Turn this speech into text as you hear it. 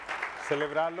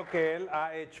celebrar lo que Él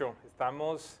ha hecho.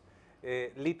 Estamos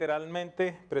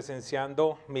literalmente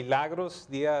presenciando milagros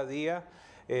día a día.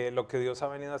 Lo que Dios ha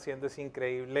venido haciendo es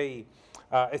increíble y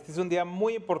este es un día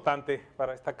muy importante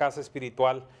para esta casa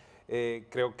espiritual.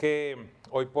 Creo que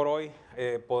hoy por hoy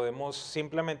podemos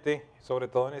simplemente, sobre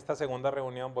todo en esta segunda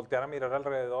reunión, voltear a mirar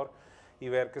alrededor y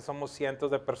ver que somos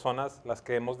cientos de personas las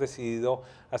que hemos decidido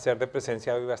hacer de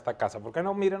presencia viva esta casa. ¿Por qué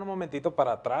no miren un momentito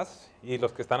para atrás? Y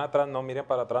los que están atrás no miren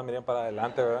para atrás, miren para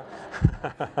adelante, ¿verdad?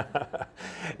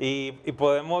 y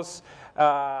podemos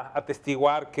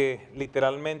atestiguar que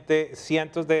literalmente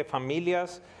cientos de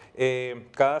familias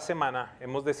cada semana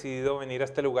hemos decidido venir a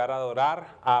este lugar a adorar,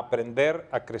 a aprender,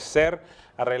 a crecer,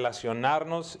 a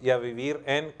relacionarnos y a vivir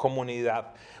en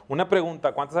comunidad. Una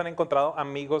pregunta, ¿cuántos han encontrado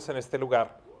amigos en este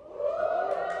lugar?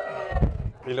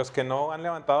 Y los que no han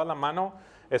levantado la mano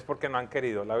es porque no han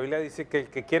querido. La Biblia dice que el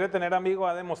que quiere tener amigo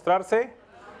ha de mostrarse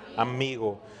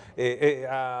amigo.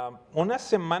 Una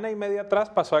semana y media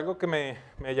atrás pasó algo que me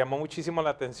llamó muchísimo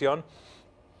la atención.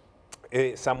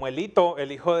 Samuelito,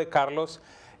 el hijo de Carlos,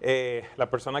 la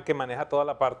persona que maneja toda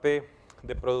la parte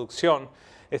de producción,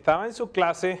 estaba en su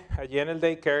clase allí en el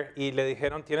daycare y le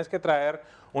dijeron, tienes que traer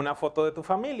una foto de tu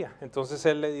familia. Entonces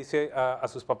él le dice a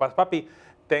sus papás, papi,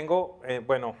 tengo,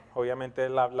 bueno, obviamente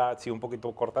él habla así un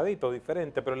poquito cortadito,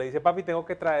 diferente, pero le dice, papi, tengo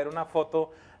que traer una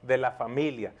foto de la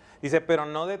familia. Dice, pero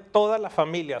no de toda la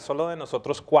familia, solo de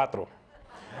nosotros 4,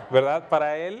 ¿verdad?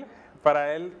 Para él,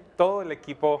 todo el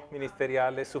equipo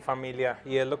ministerial es su familia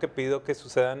y es lo que pido que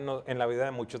suceda en la vida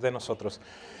de muchos de nosotros.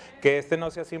 Que este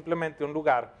no sea simplemente un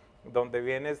lugar donde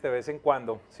vienes de vez en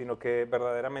cuando, sino que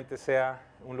verdaderamente sea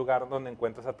un lugar donde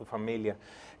encuentras a tu familia.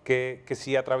 Que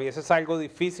si atraviesas algo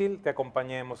difícil, te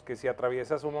acompañemos. Que si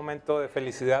atraviesas un momento de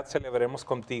felicidad, celebremos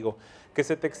contigo. Que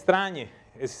se te extrañe.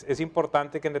 Es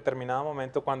importante que en determinado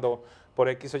momento, cuando por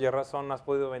X o Y razón no has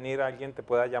podido venir, alguien te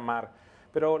pueda llamar.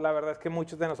 Pero la verdad es que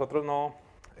muchos de nosotros no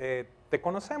te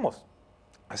conocemos.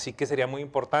 Así que sería muy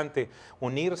importante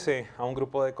unirse a un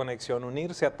grupo de conexión,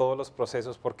 unirse a todos los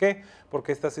procesos. ¿Por qué?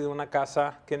 Porque esta ha sido una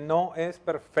casa que no es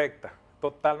perfecta,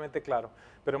 totalmente claro.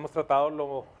 Pero hemos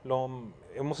tratado,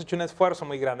 hemos hecho un esfuerzo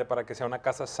muy grande para que sea una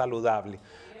casa saludable.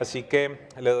 Así que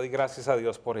le doy gracias a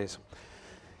Dios por eso.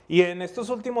 Y en estos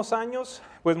últimos años,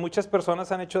 pues muchas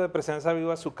personas han hecho de Presencia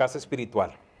Viva su casa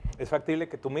espiritual. Es factible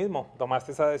que tú mismo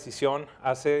tomaste esa decisión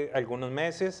hace algunos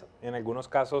meses, en algunos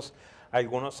casos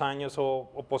algunos años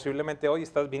o posiblemente hoy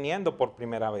estás viniendo por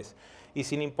primera vez. Y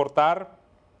sin importar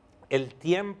el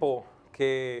tiempo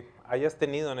que hayas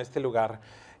tenido en este lugar,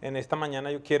 en esta mañana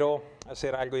yo quiero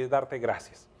hacer algo y es darte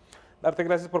gracias. Darte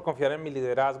gracias por confiar en mi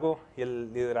liderazgo y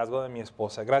el liderazgo de mi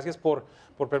esposa. Gracias por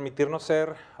permitirnos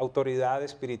ser autoridad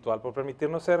espiritual, por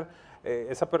permitirnos ser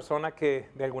esa persona que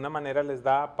de alguna manera les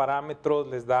da parámetros,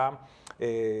 les da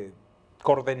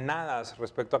coordenadas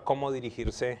respecto a cómo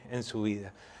dirigirse en su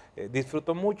vida.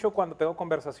 Disfruto mucho cuando tengo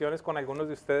conversaciones con algunos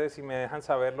de ustedes y me dejan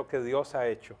saber lo que Dios ha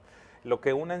hecho, lo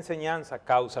que una enseñanza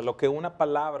causa, lo que una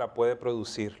palabra puede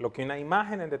producir, lo que una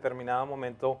imagen en determinado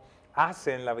momento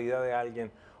hace en la vida de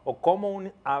alguien, o cómo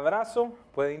un abrazo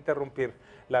puede interrumpir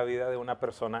la vida de una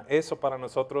persona. Eso para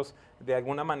nosotros de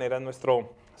alguna manera es nuestro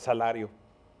salario.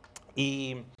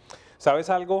 Y ¿sabes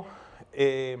algo?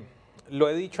 Lo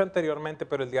he dicho anteriormente,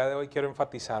 pero el día de hoy quiero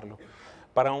enfatizarlo.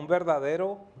 Para un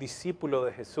verdadero discípulo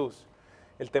de Jesús,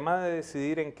 el tema de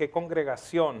decidir en qué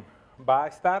congregación va a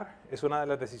estar es una de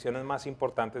las decisiones más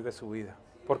importantes de su vida.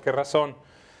 ¿Por qué razón?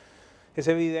 Es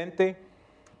evidente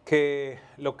que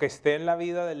lo que esté en la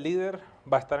vida del líder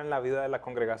va a estar en la vida de la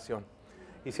congregación.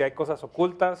 Y si hay cosas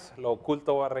ocultas, lo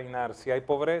oculto va a reinar. Si hay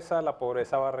pobreza, la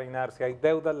pobreza va a reinar. Si hay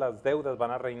deudas, las deudas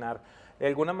van a reinar. De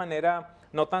alguna manera,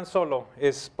 no tan solo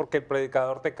es porque el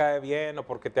predicador te cae bien o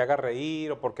porque te haga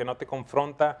reír o porque no te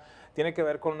confronta. Tiene que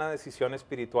ver con una decisión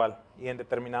espiritual. Y en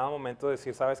determinado momento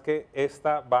decir, ¿sabes qué?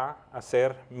 Esta va a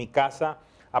ser mi casa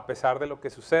a pesar de lo que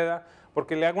suceda.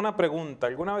 Porque le hago una pregunta.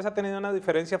 ¿Alguna vez ha tenido una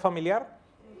diferencia familiar?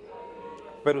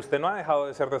 Pero usted no ha dejado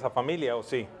de ser de esa familia, ¿o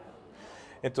sí?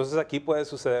 Entonces aquí puede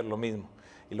suceder lo mismo.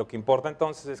 Y lo que importa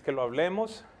entonces es que lo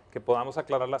hablemos, que podamos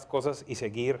aclarar las cosas y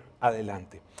seguir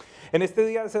adelante. En este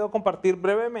día deseo compartir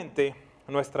brevemente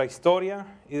nuestra historia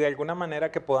y de alguna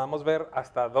manera que podamos ver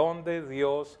hasta dónde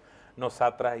Dios nos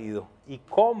ha traído y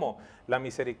cómo la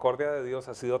misericordia de Dios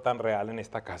ha sido tan real en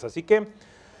esta casa. Así que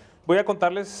voy a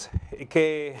contarles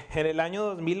que en el año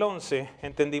 2011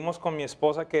 entendimos con mi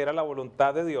esposa que era la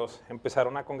voluntad de Dios empezar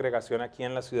una congregación aquí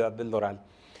en la ciudad del Doral.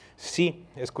 Sí,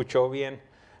 escuchó bien,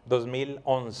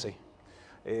 2011.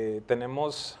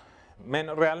 Tenemos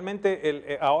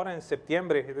Realmente ahora en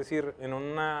septiembre, es decir, en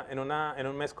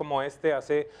un mes como este,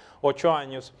 hace 8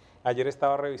 años, ayer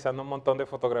estaba revisando un montón de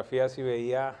fotografías y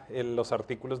veía los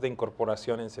artículos de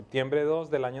incorporación. En septiembre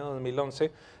 2 del año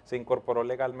 2011 se incorporó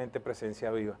legalmente Presencia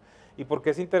Viva. ¿Y por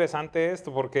qué es interesante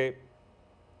esto? Porque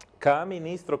cada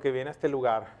ministro que viene a este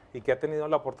lugar y que ha tenido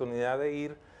la oportunidad de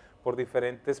ir por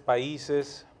diferentes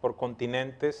países, por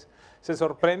continentes, se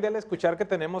sorprende al escuchar que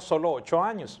tenemos solo 8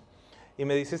 años. Y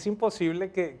me dice, es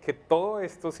imposible que todo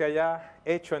esto se haya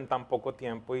hecho en tan poco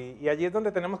tiempo. Y allí es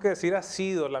donde tenemos que decir, ha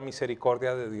sido la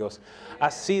misericordia de Dios, ha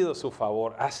sido su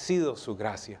favor, ha sido su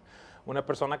gracia. Una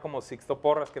persona como Sixto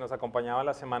Porras, que nos acompañaba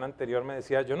la semana anterior, me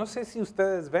decía, yo no sé si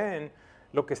ustedes ven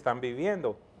lo que están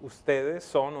viviendo, ustedes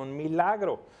son un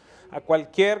milagro. A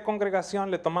cualquier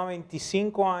congregación le toma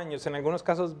 25 años, en algunos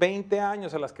casos 20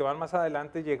 años a las que van más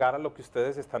adelante llegar a lo que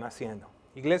ustedes están haciendo.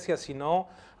 Iglesia, si no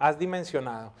has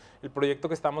dimensionado, el proyecto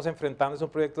que estamos enfrentando es un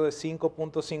proyecto de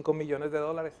 $5.5 millones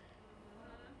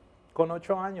con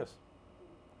 8 años.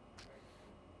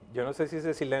 Yo no sé si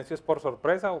ese silencio es por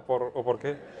sorpresa o por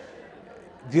qué.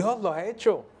 Dios lo ha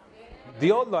hecho.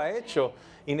 Dios lo ha hecho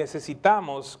y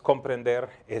necesitamos comprender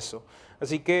eso.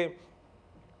 Así que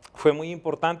fue muy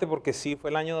importante porque sí,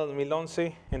 fue el año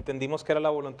 2011, entendimos que era la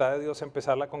voluntad de Dios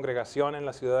empezar la congregación en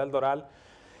la ciudad del Doral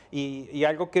y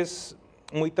algo que es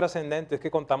muy trascendente es que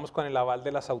contamos con el aval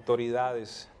de las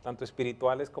autoridades, tanto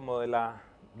espirituales como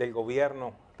del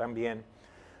gobierno también.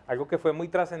 Algo que fue muy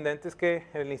trascendente es que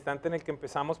en el instante en el que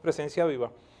empezamos Presencia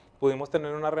Viva, pudimos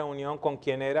tener una reunión con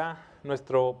quien era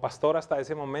nuestro pastor hasta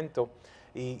ese momento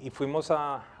y fuimos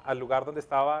al lugar donde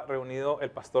estaba reunido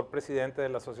el pastor presidente de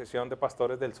la Asociación de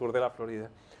Pastores del Sur de la Florida.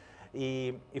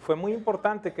 Y fue muy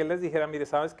importante que él les dijera, mire,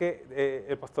 ¿sabes qué?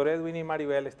 El pastor Edwin y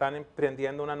Maribel están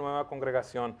emprendiendo una nueva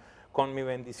congregación con mi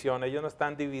bendición. Ellos no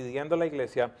están dividiendo la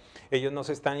iglesia, ellos no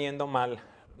se están yendo mal.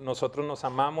 Nosotros nos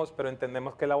amamos, pero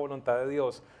entendemos que es la voluntad de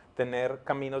Dios tener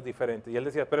caminos diferentes. Y él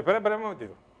decía, pero espera un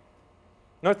momentito.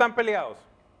 ¿No están peleados?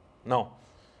 No.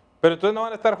 ¿Pero entonces no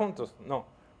van a estar juntos? No.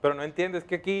 Pero no entiendes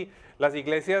que aquí las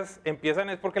iglesias empiezan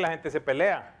es porque la gente se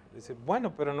pelea. Dice,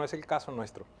 bueno, pero no es el caso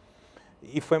nuestro.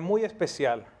 Y fue muy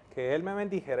especial que él me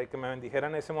bendijera y que me bendijera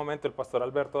en ese momento el pastor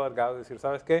Alberto Delgado, decir,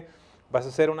 ¿sabes qué? Vas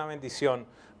a ser una bendición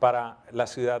para la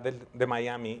ciudad de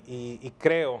Miami y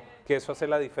creo que eso hace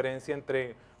la diferencia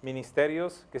entre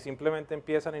ministerios que simplemente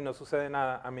empiezan y no sucede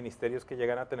nada a ministerios que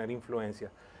llegan a tener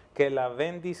influencia. Que la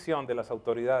bendición de las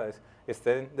autoridades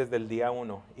esté desde el día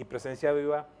 1 y Presencia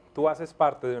Viva, tú haces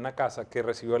parte de una casa que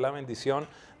recibió la bendición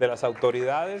de las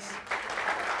autoridades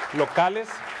locales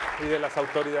y de las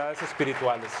autoridades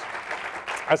espirituales.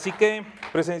 Así que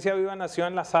Presencia Viva nació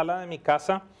en la sala de mi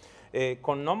casa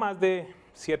con no más de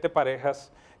 7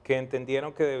 parejas que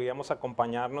entendieron que debíamos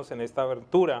acompañarnos en esta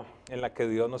aventura en la que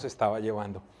Dios nos estaba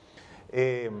llevando.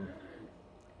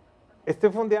 Este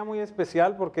fue un día muy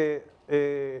especial porque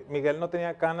Miguel no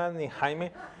tenía canas ni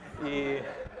Jaime y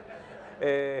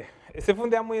este fue un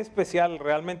día muy especial.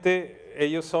 Realmente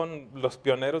ellos son los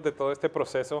pioneros de todo este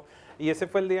proceso y ese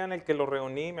fue el día en el que los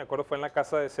reuní, me acuerdo fue en la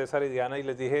casa de César y Diana y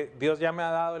les dije, Dios ya me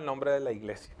ha dado el nombre de la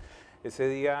iglesia. Ese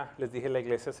día les dije, la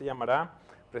iglesia se llamará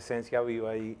Presencia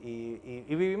Viva y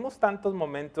vivimos tantos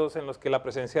momentos en los que la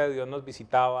presencia de Dios nos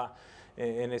visitaba.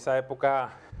 En esa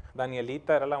época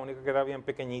Danielita era la única que era bien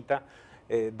pequeñita.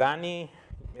 Dani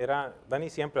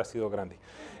siempre ha sido grande.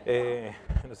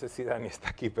 No sé si Dani está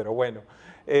aquí, pero bueno.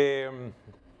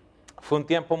 Fue un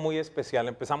tiempo muy especial.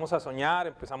 Empezamos a soñar,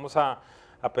 empezamos a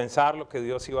pensar lo que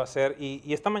Dios iba a hacer.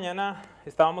 Y esta mañana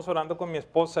estábamos orando con mi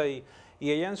esposa y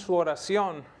ella en su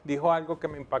oración dijo algo que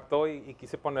me impactó y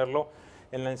quise ponerlo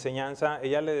en la enseñanza.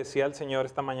 Ella le decía al Señor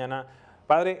esta mañana,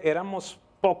 Padre, éramos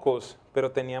pocos,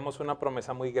 pero teníamos una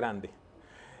promesa muy grande.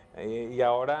 Y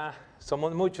ahora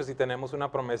somos muchos y tenemos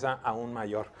una promesa aún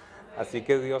mayor. Así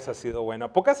que Dios ha sido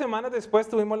bueno. Pocas semanas después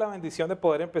tuvimos la bendición de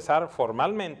poder empezar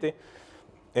formalmente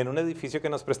en un edificio que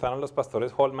nos prestaron los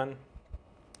pastores Holman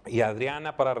y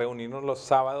Adriana para reunirnos los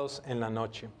sábados en la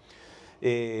noche.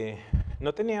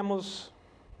 No teníamos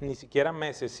ni siquiera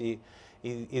meses y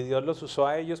Dios los usó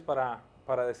a ellos para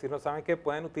decirnos, ¿saben qué?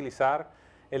 Pueden utilizar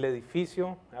el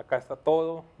edificio, acá está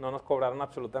todo, no nos cobraron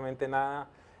absolutamente nada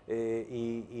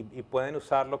y pueden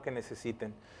usar lo que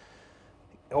necesiten.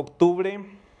 Octubre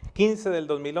 15 del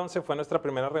 2011 fue nuestra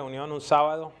primera reunión, un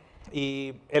sábado,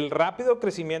 y el rápido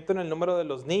crecimiento en el número de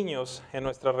los niños en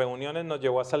nuestras reuniones nos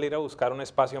llevó a salir a buscar un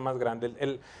espacio más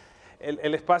grande.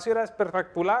 El espacio era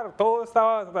espectacular, todo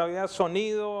estaba, había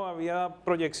sonido, había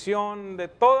proyección, de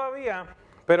todo había,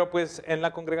 pero pues en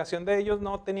la congregación de ellos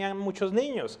no tenían muchos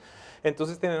niños.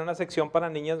 Entonces tenían una sección para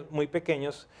niños muy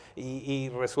pequeños y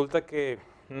resulta que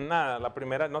nada, la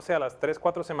primera, no sé, a las 3,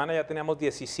 4 semanas ya teníamos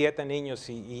 17 niños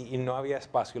y no había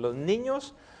espacio. Los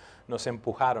niños nos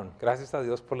empujaron, gracias a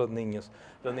Dios por los niños.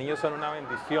 Los niños son una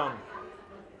bendición.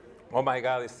 Oh my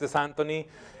God, este es Anthony.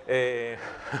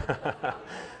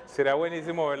 Sería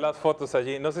buenísimo ver las fotos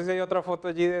allí. No sé si hay otra foto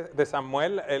allí de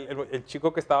Samuel, el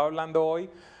chico que estaba hablando hoy,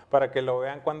 para que lo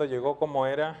vean cuando llegó como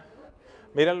era.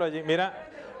 Míralo allí, miren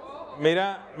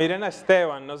a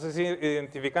Esteban. No sé si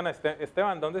identifican a Esteban.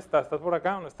 Esteban, ¿dónde está? ¿Estás por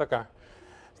acá o no está acá?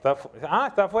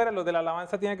 Está afuera. Los de la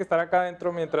alabanza tienen que estar acá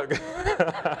adentro mientras que...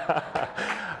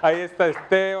 Ahí está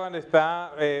Esteban,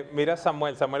 mira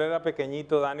Samuel. Samuel era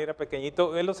pequeñito, Dani era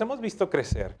pequeñito. Los hemos visto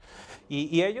crecer.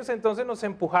 Y ellos entonces nos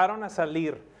empujaron a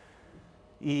salir.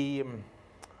 Y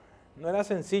no era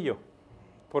sencillo.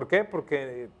 ¿Por qué?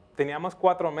 Porque teníamos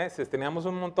 4 meses, teníamos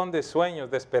un montón de sueños,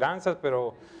 de esperanzas,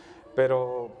 pero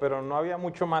no había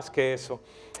mucho más que eso.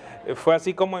 Fue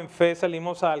así como en fe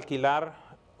salimos a alquilar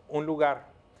un lugar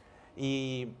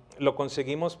y lo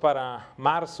conseguimos para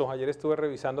marzo. Ayer estuve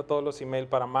revisando todos los emails.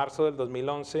 Para marzo del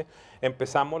 2011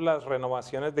 empezamos las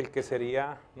renovaciones del que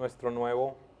sería nuestro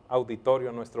nuevo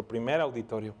auditorio, nuestro primer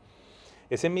auditorio.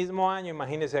 Ese mismo año,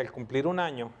 imagínense, al cumplir un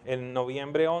año, en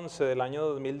noviembre 11 del año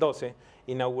 2012,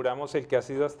 inauguramos el que ha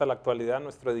sido hasta la actualidad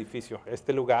nuestro edificio,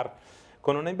 este lugar,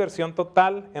 con una inversión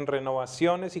total en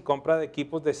renovaciones y compra de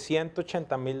equipos de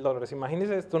 $180,000.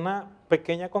 Imagínense esto, una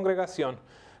pequeña congregación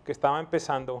que estaba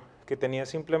empezando, que tenía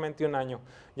simplemente un año,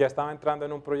 ya estaba entrando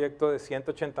en un proyecto de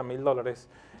 $180,000.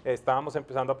 Estábamos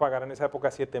empezando a pagar en esa época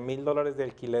 $7,000 de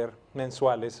alquiler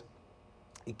mensuales.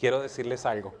 Y quiero decirles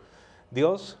algo,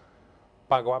 Dios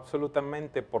pagó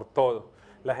absolutamente por todo.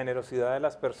 La generosidad de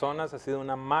las personas ha sido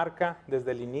una marca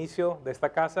desde el inicio de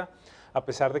esta casa, a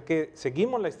pesar de que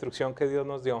seguimos la instrucción que Dios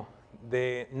nos dio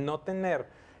de no tener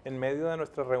en medio de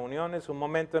nuestras reuniones un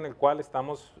momento en el cual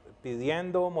estamos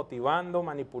pidiendo, motivando,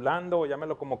 manipulando, o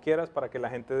llámelo como quieras, para que la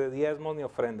gente dé diezmos ni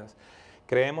ofrendas.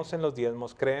 Creemos en los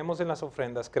diezmos, creemos en las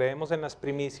ofrendas, creemos en las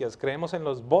primicias, creemos en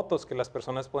los votos que las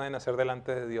personas pueden hacer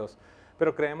delante de Dios,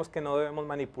 pero creemos que no debemos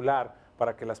manipular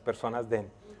para que las personas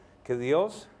den, que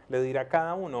Dios le dirá a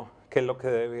cada uno qué es lo que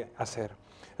debe hacer.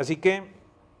 Así que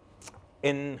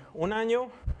en un año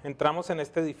entramos en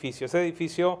este edificio. Ese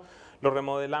edificio lo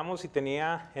remodelamos y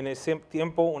tenía en ese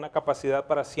tiempo una capacidad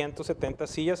para 170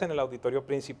 sillas en el auditorio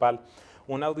principal.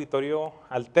 Un auditorio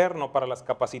alterno para las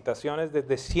capacitaciones.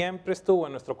 Desde siempre estuvo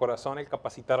en nuestro corazón el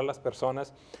capacitar a las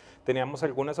personas. Teníamos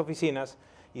algunas oficinas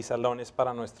y salones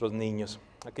para nuestros niños.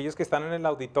 Aquellos que están en el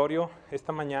auditorio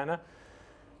esta mañana,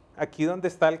 aquí donde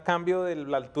está el cambio de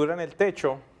la altura en el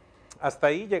techo, hasta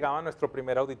ahí llegaba nuestro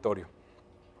primer auditorio.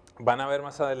 Van a ver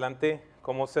más adelante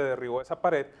cómo se derribó esa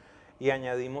pared y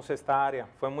añadimos esta área.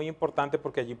 Fue muy importante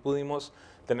porque allí pudimos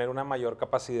tener una mayor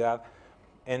capacidad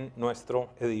en nuestro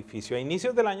edificio. A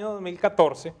inicios del año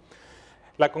 2014,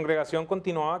 la congregación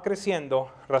continuaba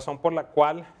creciendo, razón por la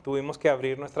cual tuvimos que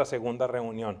abrir nuestra segunda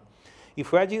reunión. Y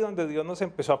fue allí donde Dios nos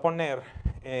empezó a poner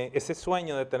ese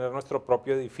sueño de tener nuestro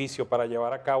propio edificio para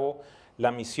llevar a cabo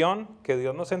la misión que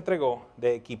Dios nos entregó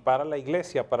de equipar a la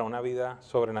iglesia para una vida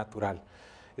sobrenatural.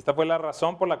 Esta fue la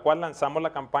razón por la cual lanzamos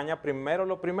la campaña Primero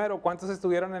lo Primero. ¿Cuántos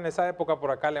estuvieron en esa época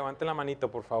por acá? Levanten la manito,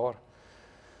 por favor.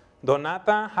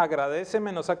 Donata,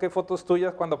 agradéceme, no saqué fotos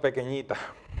tuyas cuando pequeñita,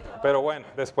 pero bueno,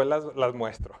 después las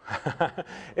muestro.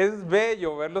 Es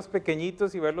bello verlos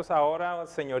pequeñitos y verlos ahora,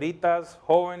 señoritas,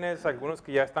 jóvenes, algunos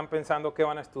que ya están pensando qué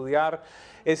van a estudiar.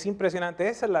 Es impresionante,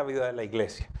 esa es la vida de la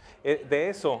iglesia, de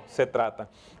eso se trata.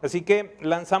 Así que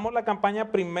lanzamos la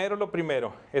campaña Primero lo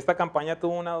Primero. Esta campaña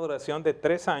tuvo una duración de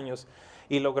 3 años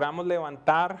y logramos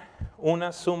levantar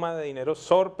una suma de dinero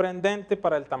sorprendente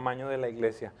para el tamaño de la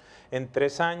iglesia. En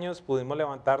 3 años pudimos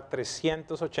levantar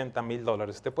 $380,000.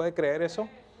 ¿Usted puede creer eso?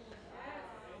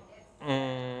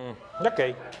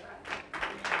 Ok.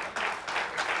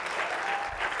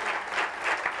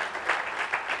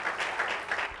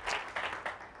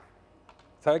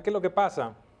 ¿Sabe qué es lo que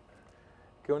pasa?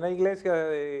 Que una iglesia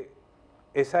de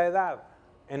esa edad,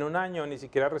 en un año, ni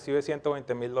siquiera recibe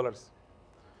 $120,000.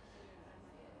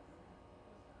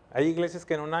 Hay iglesias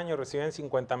que en un año reciben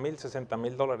 $50,000,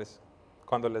 $60,000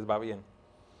 cuando les va bien.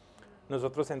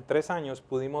 Nosotros en 3 años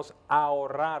pudimos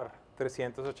ahorrar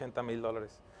 $380,000.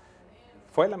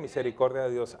 Fue la misericordia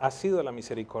de Dios, ha sido la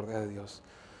misericordia de Dios.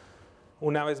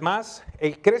 Una vez más,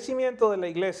 el crecimiento de la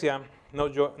iglesia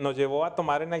nos llevó a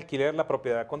tomar en alquiler la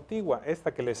propiedad contigua,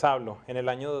 esta que les hablo, en el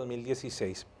año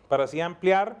 2016, para así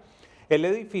ampliar el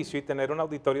edificio y tener un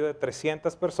auditorio de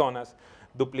 300 personas,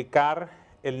 duplicar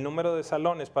el número de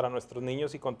salones para nuestros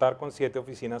niños y contar con 7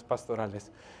 oficinas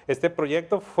pastorales. Este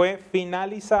proyecto fue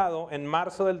finalizado en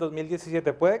marzo del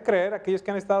 2017. ¿Puede creer? Aquellos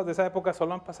que han estado de esa época,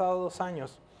 solo han pasado 2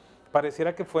 años.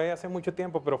 Pareciera que fue hace mucho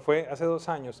tiempo, pero fue hace 2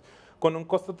 años, con un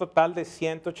costo total de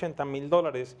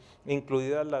 $180,000,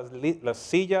 incluidas las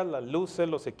sillas, las luces,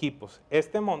 los equipos.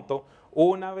 Este monto,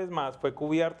 una vez más, fue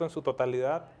cubierto en su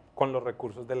totalidad con los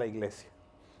recursos de la iglesia.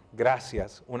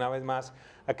 Gracias, una vez más,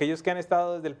 aquellos que han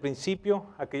estado desde el principio,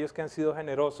 aquellos que han sido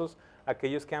generosos,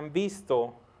 aquellos que han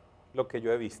visto lo que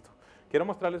yo he visto. Quiero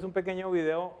mostrarles un pequeño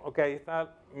video. Ok, ahí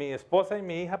está mi esposa y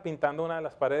mi hija pintando una de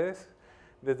las paredes.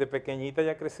 Desde pequeñita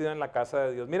ya ha crecido en la casa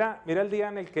de Dios. Mira el día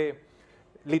en el que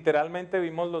literalmente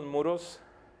vimos los muros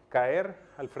caer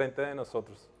al frente de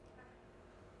nosotros.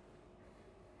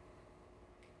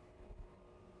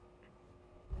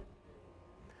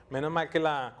 Menos mal que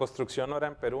la construcción no era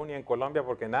en Perú ni en Colombia,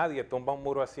 porque nadie tumba un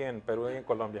muro así en Perú y en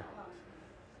Colombia.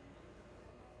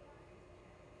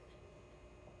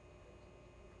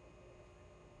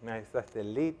 Ahí está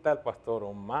Estelita, el pastor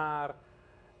Omar.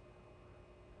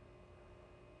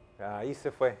 Ahí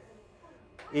se fue.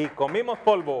 Y comimos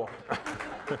polvo.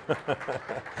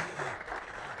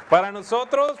 Para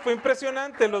nosotros fue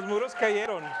impresionante, los muros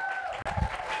cayeron.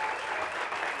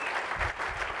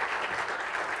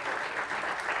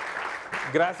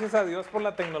 Gracias a Dios por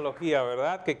la tecnología,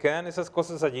 ¿verdad? Que quedan esas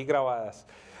cosas allí grabadas.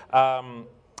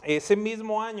 Ese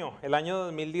mismo año, el año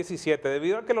 2017,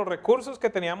 debido a que los recursos que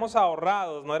teníamos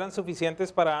ahorrados no eran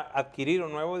suficientes para adquirir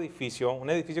un nuevo edificio, un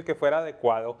edificio que fuera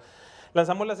adecuado,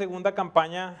 lanzamos la segunda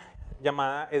campaña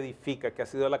llamada Edifica, que ha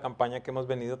sido la campaña que hemos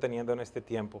venido teniendo en este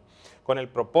tiempo, con el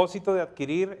propósito de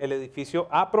adquirir el edificio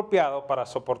apropiado para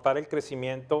soportar el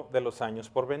crecimiento de los años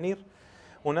por venir.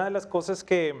 Una de las cosas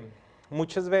que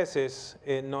muchas veces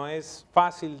no es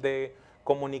fácil de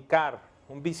comunicar,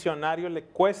 un visionario le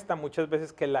cuesta muchas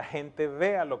veces que la gente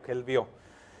vea lo que él vio.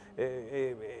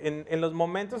 En los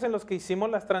momentos en los que hicimos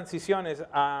las transiciones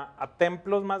a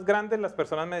templos más grandes, las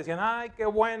personas me decían, ay, qué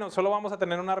bueno, solo vamos a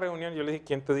tener una reunión. Yo le dije,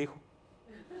 ¿quién te dijo?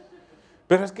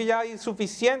 Pero es que ya hay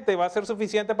suficiente, va a ser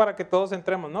suficiente para que todos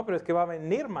entremos. No, pero es que va a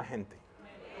venir más gente.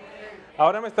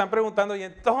 Ahora me están preguntando, ¿y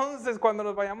entonces cuando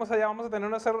nos vayamos allá vamos a tener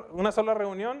una sola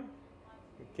reunión?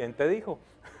 ¿Quién te dijo?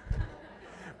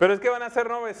 Pero es que van a ser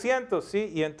 900,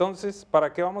 ¿sí? Y entonces,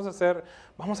 ¿para qué vamos a hacer?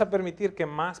 Vamos a permitir que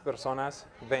más personas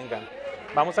vengan.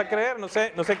 Vamos a creer, no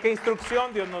sé qué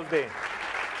instrucción Dios nos dé.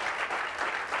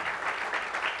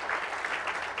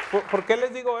 ¿Por qué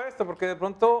les digo esto? Porque de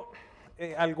pronto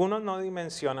algunos no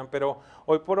dimensionan, pero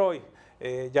hoy por hoy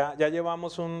ya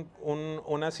llevamos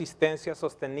una asistencia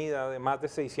sostenida de más de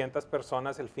 600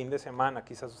 personas el fin de semana.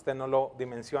 Quizás usted no lo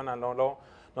dimensiona, no lo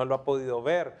ha podido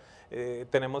ver.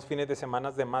 Tenemos fines de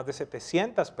semana de más de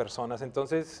 700 personas.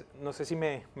 Entonces, no sé si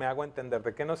me hago entender.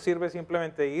 ¿De qué nos sirve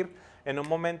simplemente ir en un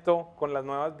momento con las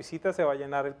nuevas visitas? Se va a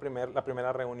llenar la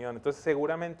primera reunión. Entonces,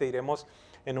 seguramente iremos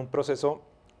en un proceso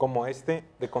como este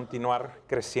de continuar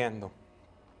creciendo.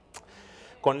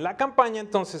 Con la campaña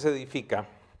entonces Edifica,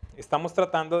 estamos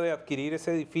tratando de adquirir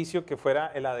ese edificio que fuera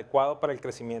el adecuado para el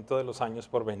crecimiento de los años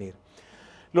por venir.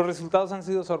 Los resultados han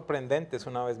sido sorprendentes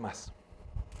una vez más.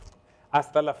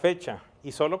 Hasta la fecha,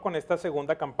 y solo con esta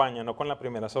segunda campaña, no con la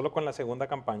primera, solo con la segunda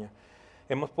campaña,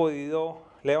 hemos podido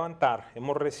levantar,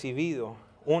 hemos recibido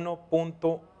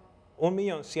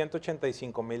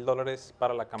 $1.185.000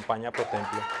 para la campaña Pro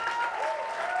Templo.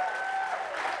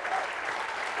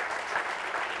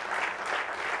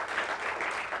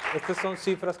 Estas son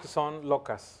cifras que son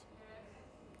locas.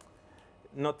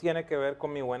 No tiene que ver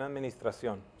con mi buena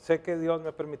administración. Sé que Dios me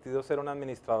ha permitido ser un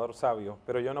administrador sabio,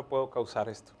 pero yo no puedo causar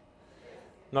esto.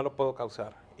 No lo puedo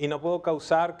causar. Y no puedo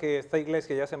causar que esta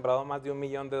iglesia haya sembrado más de $1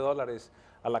 millón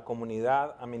a la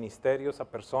comunidad, a ministerios, a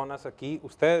personas aquí.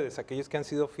 Ustedes, aquellos que han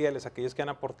sido fieles, aquellos que han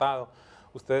aportado,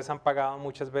 ustedes han pagado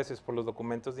muchas veces por los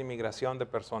documentos de inmigración de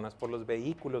personas, por los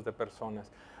vehículos de personas,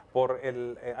 por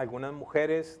algunas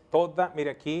mujeres,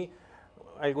 mire aquí,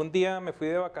 algún día me fui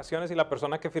de vacaciones y la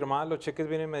persona que firmaba los cheques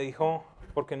vino y me dijo,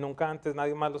 porque nunca antes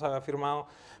nadie más los había firmado,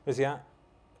 me decía,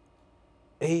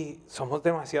 hey, somos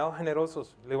demasiado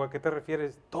generosos. Le digo, ¿a qué te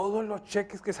refieres? Todos los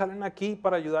cheques que salen aquí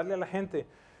para ayudarle a la gente.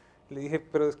 Le dije,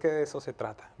 pero es que de eso se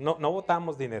trata. No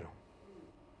votamos dinero,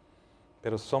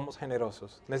 pero somos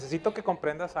generosos. Necesito que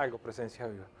comprendas algo, Presencia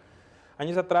Viva.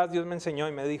 Años atrás Dios me enseñó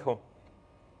y me dijo,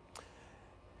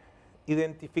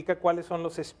 identifica cuáles son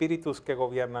los espíritus que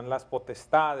gobiernan, las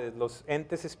potestades, los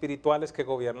entes espirituales que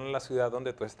gobiernan la ciudad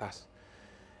donde tú estás.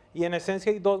 Y en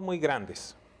esencia hay 2 muy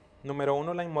grandes. Número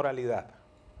 1, la inmoralidad.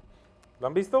 ¿Lo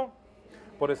han visto?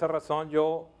 Por esa razón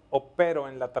yo opero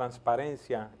en la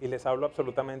transparencia y les hablo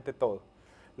absolutamente todo.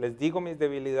 les digo mis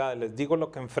debilidades, les digo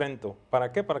lo que enfrento.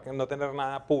 ¿Para qué? Para que no tener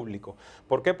nada público.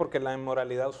 ¿Por qué? Porque la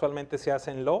inmoralidad usualmente se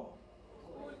hace en lo...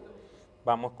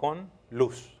 Vamos con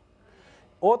luz.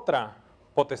 Otra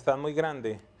potestad muy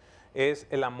grande es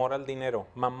el amor al dinero.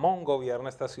 Mamón gobierna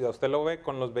esta ciudad. Usted lo ve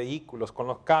con los vehículos, con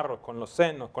los carros, con los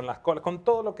senos, con las colas, con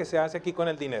todo lo que se hace aquí con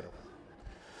el dinero.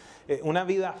 Una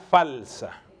vida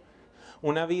falsa,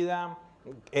 una vida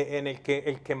en el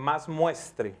que más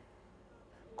muestre.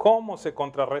 ¿Cómo se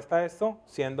contrarresta esto?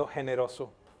 Siendo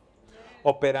generoso,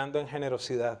 operando en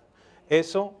generosidad.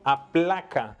 Eso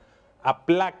aplaca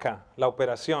la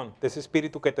operación de ese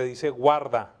espíritu que te dice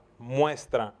guarda,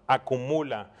 muestra,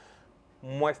 acumula,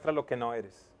 muestra lo que no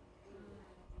eres.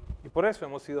 Y por eso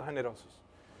hemos sido generosos.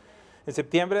 En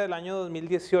septiembre del año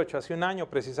 2018, hace un año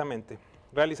precisamente,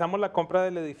 realizamos la compra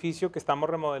del edificio que estamos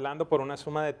remodelando por una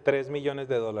suma de $3 millones,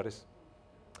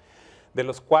 de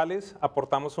los cuales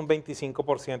aportamos un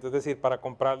 25%, es decir, para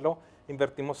comprarlo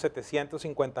invertimos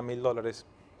 $750,000.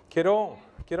 Quiero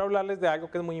hablarles de algo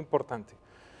que es muy importante.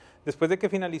 Después de que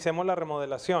finalicemos la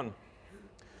remodelación,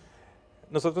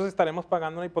 nosotros estaremos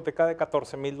pagando una hipoteca de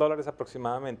 $14,000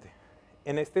 aproximadamente.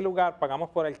 En este lugar pagamos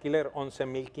por alquiler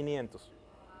 $11,500.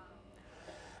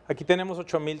 Aquí tenemos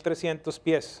 8,300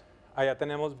 pies, allá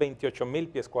tenemos 28,000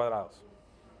 pies cuadrados.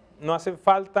 No hace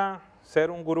falta ser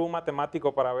un gurú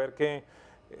matemático para ver que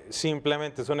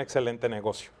simplemente es un excelente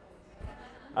negocio.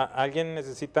 ¿Alguien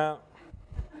necesita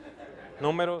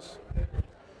números?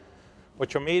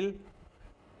 8,000,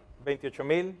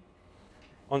 28,000,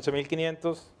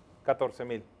 11,500,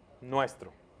 14,000.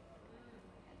 Nuestro,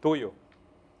 tuyo,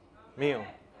 mío,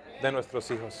 de nuestros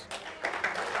hijos.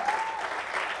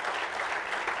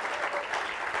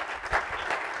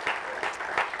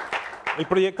 El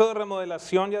proyecto de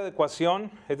remodelación y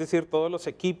adecuación, es decir, todos los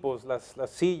equipos, las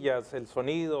sillas, el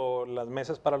sonido, las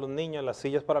mesas para los niños, las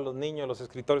sillas para los niños, los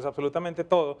escritorios, absolutamente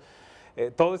todo.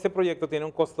 Todo este proyecto tiene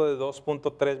un costo de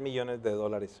 $2.3 millones.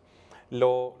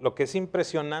 Lo que es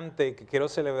impresionante, que quiero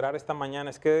celebrar esta mañana,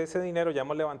 es que de ese dinero ya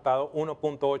hemos levantado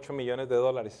 $1.8 millones.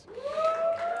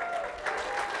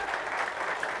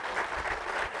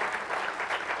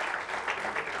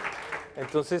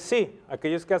 Entonces sí,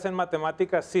 aquellos que hacen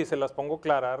matemáticas, sí, se las pongo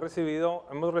claras.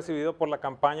 Hemos recibido por la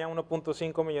campaña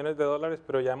 $1.5 millones,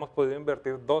 pero ya hemos podido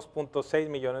invertir $2.6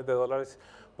 millones.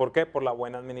 ¿Por qué? Por la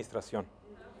buena administración.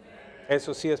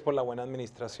 Eso sí es por la buena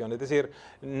administración. Es decir,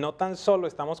 no tan solo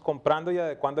estamos comprando y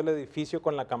adecuando el edificio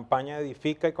con la campaña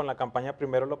Edifica y con la campaña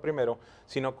Primero lo Primero,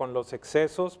 sino con los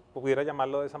excesos, pudiera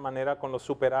llamarlo de esa manera, con los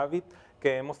superávit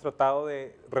que hemos tratado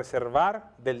de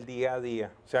reservar del día a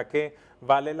día. O sea que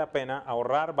vale la pena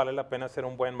ahorrar, vale la pena ser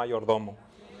un buen mayordomo.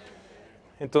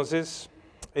 Entonces,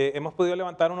 hemos podido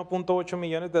levantar $1.8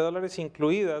 millones,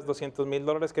 incluidas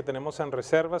 $200,000 que tenemos en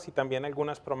reservas y también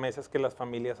algunas promesas que las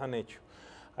familias han hecho.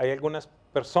 Hay algunas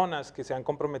personas que se han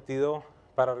comprometido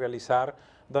para realizar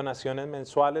donaciones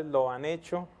mensuales, lo han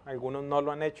hecho, algunos no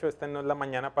lo han hecho. Esta no es la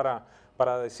mañana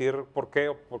para decir por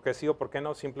qué sí o por qué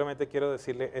no, simplemente quiero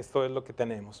decirle esto es lo que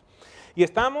tenemos. Y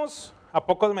estamos a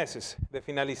pocos meses de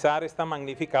finalizar esta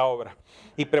magnífica obra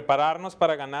y prepararnos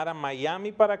para ganar a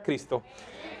Miami para Cristo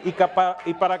y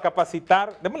para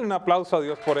capacitar, démosle un aplauso a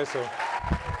Dios por eso.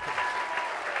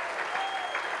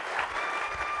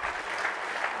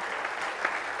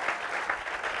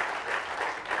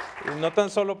 No tan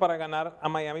solo para ganar a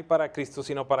Miami para Cristo,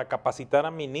 sino para capacitar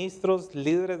a ministros,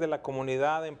 líderes de la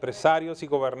comunidad, empresarios y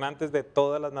gobernantes de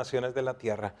todas las naciones de la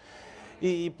tierra.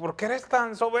 ¿Y por qué eres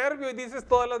tan soberbio y dices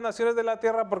todas las naciones de la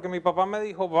tierra? Porque mi papá me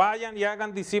dijo, vayan y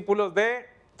hagan discípulos de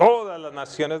todas las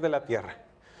naciones de la tierra.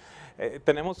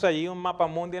 Tenemos allí un mapa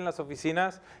mundi en las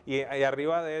oficinas y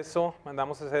arriba de eso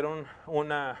mandamos a hacer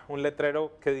un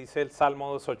letrero que dice el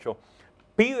Salmo 2.8.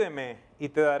 Pídeme y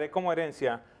te daré como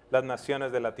herencia las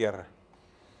naciones de la tierra.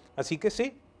 Así que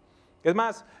sí. Es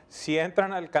más, si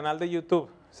entran al canal de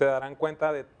YouTube, se darán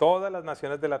cuenta de todas las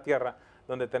naciones de la tierra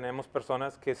donde tenemos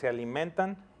personas que se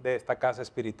alimentan de esta casa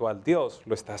espiritual. Dios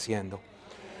lo está haciendo.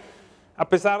 A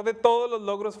pesar de todos los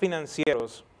logros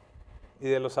financieros y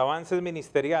de los avances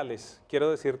ministeriales,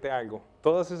 quiero decirte algo.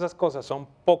 Todas esas cosas son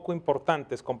poco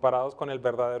importantes comparados con el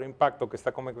verdadero impacto que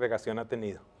esta congregación ha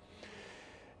tenido.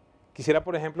 Quisiera,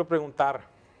 por ejemplo, preguntar,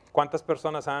 ¿cuántas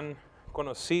personas han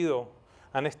conocido,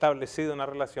 han establecido una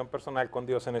relación personal con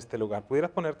Dios en este lugar?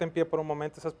 ¿Pudieras ponerte en pie por un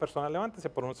momento esas personas? Levántese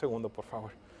por un segundo, por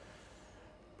favor.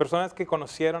 Personas que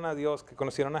conocieron a Dios, que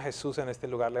conocieron a Jesús en este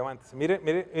lugar, levántese.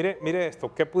 Mire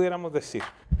esto, ¿qué pudiéramos decir?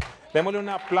 Démosle un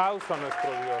aplauso a nuestro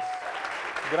Dios.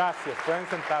 Gracias, pueden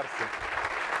sentarse.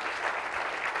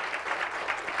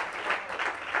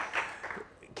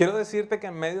 Quiero decirte que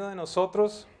en medio de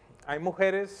nosotros hay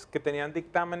mujeres que tenían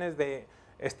dictámenes de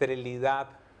esterilidad.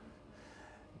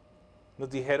 Nos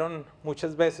dijeron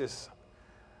muchas veces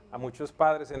a muchos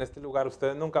padres en este lugar,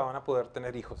 ustedes nunca van a poder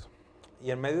tener hijos.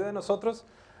 Y en medio de nosotros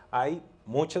hay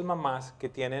muchas mamás que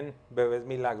tienen bebés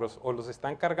milagros, o los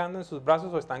están cargando en sus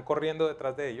brazos o están corriendo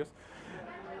detrás de ellos,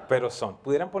 pero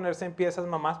 ¿pudieran ponerse en pie esas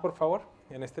mamás, por favor,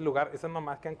 en este lugar? Esas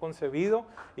mamás que han concebido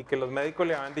y que los médicos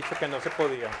le habían dicho que no se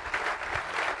podía.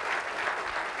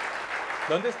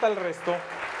 ¿Dónde está el resto?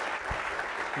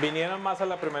 Vinieron más a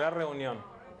la primera reunión.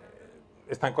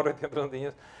 Están correteando los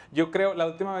niños. Yo creo, la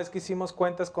última vez que hicimos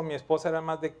cuentas con mi esposa eran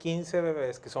más de 15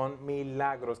 bebés, que son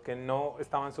milagros, que no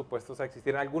estaban supuestos a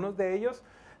existir. Algunos de ellas,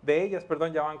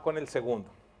 ya van con el segundo.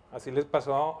 Así les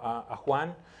pasó a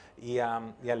Juan y a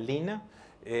Lina,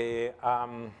 a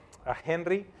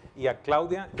Henry y a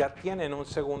Claudia, ya tienen un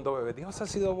segundo bebé. Dios ha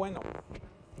sido bueno.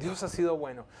 Dios ha sido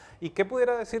bueno. ¿Y qué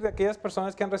pudiera decir de aquellas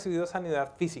personas que han recibido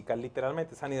sanidad física,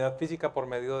 literalmente sanidad física por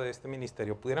medio de este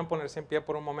ministerio? ¿Pudieran ponerse en pie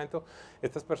por un momento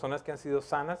estas personas que han sido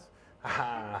sanas?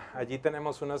 Allí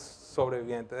tenemos una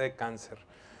sobreviviente de cáncer.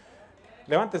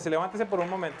 Levántese por un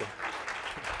momento.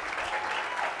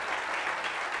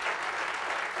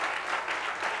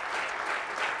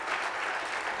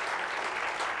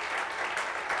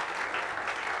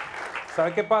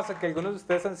 ¿Sabe qué pasa? Que algunos de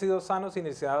ustedes han sido sanos y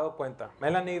ni se han dado cuenta.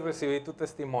 Melanie, recibí tu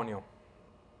testimonio.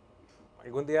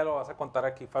 Algún día lo vas a contar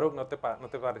aquí. Faruk, no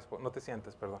te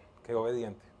sientes, qué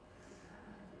obediente.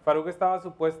 Faruk estaba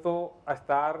supuesto a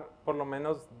estar por lo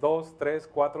menos 2, 3,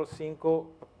 4,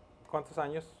 5, ¿cuántos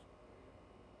años?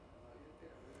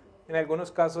 En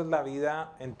algunos casos la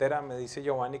vida entera. Me dice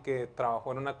Giovanni que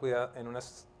trabajó en una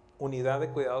unidad de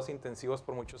cuidados intensivos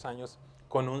por muchos años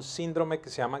con un síndrome que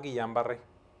se llama Guillain-Barré.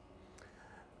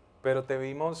 Pero te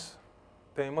vimos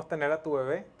tener a tu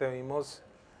bebé, te vimos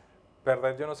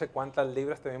perder yo no sé cuántas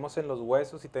libras, te vimos en los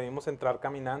huesos y te vimos entrar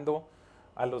caminando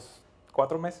a los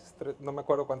 4 meses, no me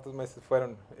acuerdo cuántos meses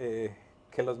fueron,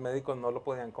 que los médicos no lo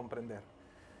podían comprender.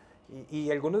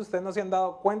 Y algunos de ustedes no se han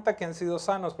dado cuenta que han sido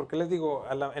sanos, porque les digo,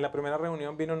 en la primera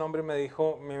reunión vino un hombre y me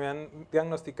dijo, me habían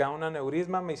diagnosticado un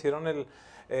aneurisma, me hicieron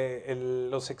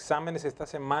los exámenes esta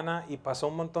semana y pasó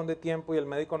un montón de tiempo y el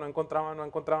médico no encontraba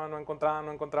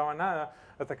nada,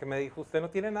 hasta que me dijo, usted no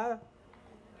tiene nada.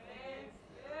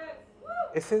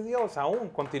 Ese Dios aún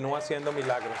continúa haciendo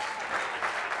milagros.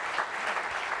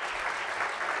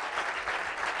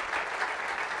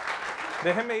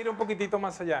 Déjenme ir un poquitito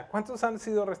más allá. ¿Cuántos han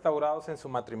sido restaurados en su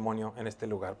matrimonio en este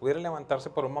lugar? ¿Pudieran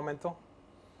levantarse por un momento?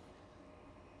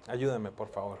 Ayúdenme, por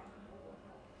favor.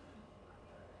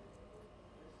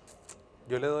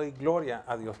 Yo le doy gloria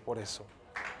a Dios por eso.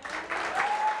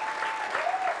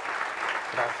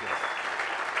 Gracias.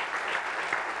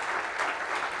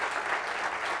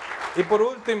 Y por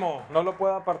último, no lo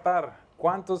puedo apartar.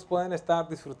 ¿Cuántos pueden estar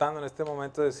disfrutando en este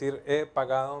momento de decir, he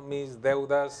pagado mis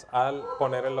deudas al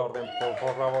poner el orden?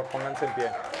 Por favor, pónganse en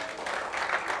pie.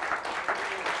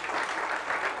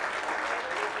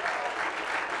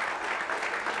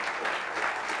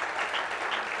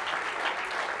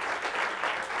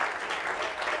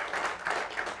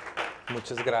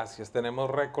 Muchas gracias.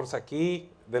 Tenemos récords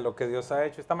aquí de lo que Dios ha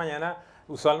hecho. Esta mañana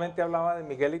usualmente hablaba de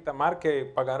Miguel y Tamar que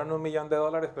pagaron $1 millón,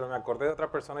 pero me acordé de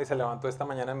otra persona y se levantó esta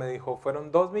mañana y me dijo,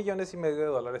 fueron $2,5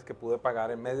 millones que pude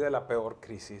pagar en medio de la peor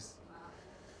crisis.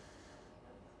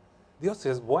 Dios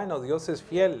es bueno, Dios es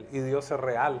fiel y Dios es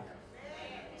real.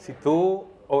 Si tú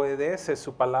obedeces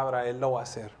su palabra, Él lo va a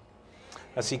hacer.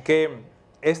 Así que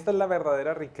esta es la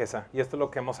verdadera riqueza y esto es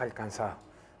lo que hemos alcanzado.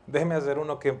 Déjeme hacer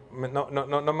uno que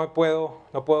no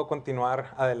puedo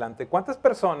continuar adelante. ¿Cuántas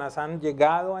personas han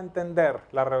llegado a entender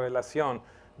la revelación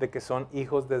de que son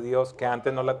hijos de Dios que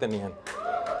antes no la tenían?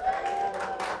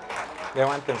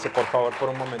 Levántense, por favor, por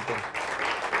un momento.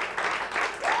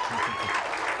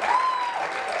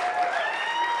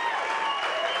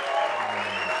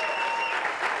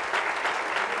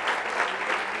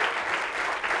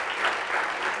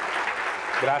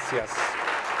 Gracias.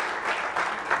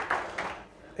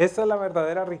 Esta es la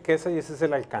verdadera riqueza y ese es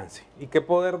el alcance. ¿Y qué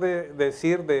poder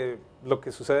decir de lo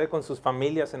que sucede con sus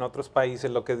familias en otros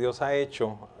países, lo que Dios ha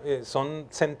hecho? Son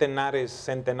centenares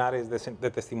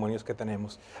de testimonios que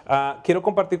tenemos. Quiero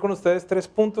compartir con ustedes 3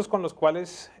 puntos con los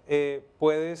cuales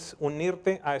puedes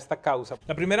unirte a esta causa.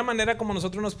 La primera manera como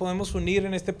nosotros nos podemos unir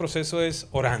en este proceso es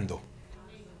orando.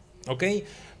 ¿Ok?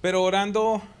 Pero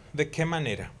orando, ¿de qué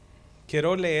manera?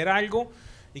 Quiero leer algo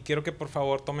y quiero que por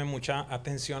favor tome mucha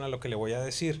atención a lo que le voy a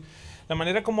decir. La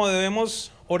manera como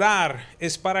debemos orar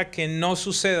es para que no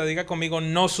suceda, diga conmigo,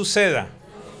 no suceda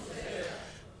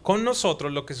con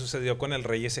nosotros lo que sucedió con el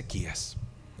rey Ezequías.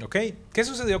 ¿Ok? ¿Qué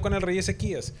sucedió con el rey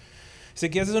Ezequías?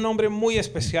 Ezequías es un hombre muy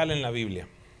especial en la Biblia.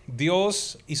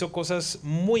 Dios hizo cosas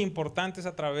muy importantes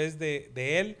a través de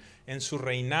él en su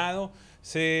reinado.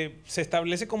 Se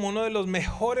establece como uno de los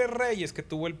mejores reyes que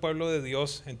tuvo el pueblo de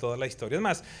Dios en toda la historia. Es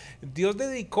más, Dios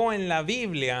dedicó en la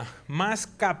Biblia más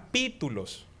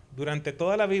capítulos, durante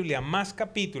toda la Biblia, más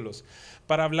capítulos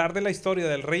para hablar de la historia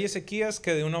del rey Ezequías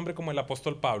que de un hombre como el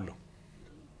apóstol Pablo.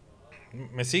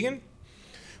 ¿Me siguen?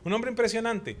 Un hombre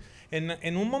impresionante.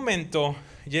 En un momento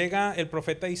llega el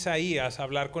profeta Isaías a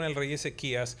hablar con el rey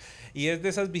Ezequías y es de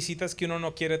esas visitas que uno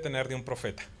no quiere tener de un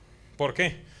profeta. ¿Por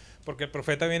qué? Porque el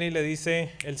profeta viene y le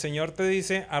dice, el Señor te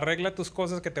dice, arregla tus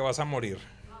cosas que te vas a morir.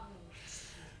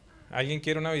 ¿Alguien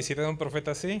quiere una visita de un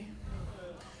profeta así?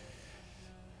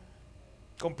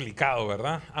 Complicado,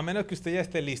 ¿verdad? A menos que usted ya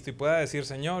esté listo y pueda decir,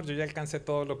 Señor, yo ya alcancé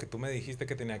todo lo que tú me dijiste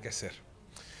que tenía que hacer.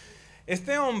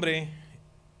 Este hombre,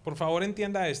 por favor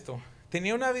entienda esto,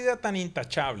 tenía una vida tan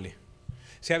intachable,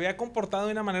 se había comportado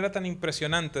de una manera tan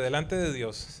impresionante delante de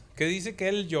Dios, que dice que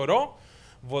él lloró,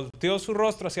 volteó su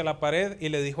rostro hacia la pared y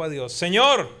le dijo a Dios,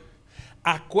 Señor,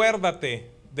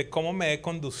 acuérdate de cómo me he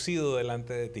conducido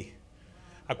delante de ti.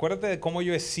 Acuérdate de cómo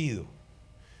yo he sido.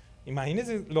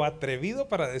 Imagínense lo atrevido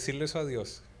para decirle eso a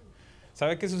Dios.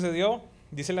 ¿Sabe qué sucedió?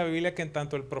 Dice la Biblia que en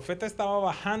tanto el profeta estaba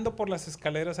bajando por las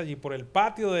escaleras allí, por el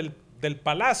patio del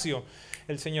palacio,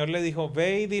 el Señor le dijo,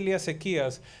 ve y dile a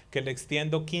Ezequías que le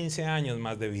extiendo 15 años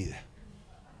más de vida.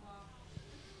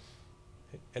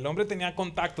 El hombre tenía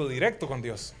contacto directo con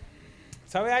Dios.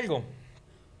 ¿Sabe algo?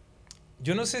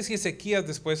 Yo no sé si Ezequías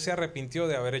después se arrepintió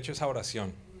de haber hecho esa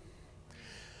oración.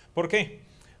 ¿Por qué?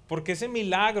 Porque ese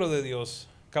milagro de Dios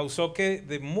causó que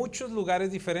de muchos lugares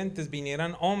diferentes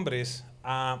vinieran hombres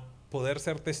a poder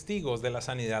ser testigos de la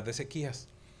sanidad de Ezequías.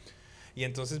 Y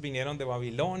entonces vinieron de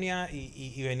Babilonia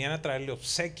y venían a traerle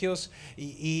obsequios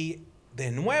y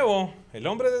de nuevo el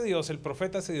hombre de Dios, el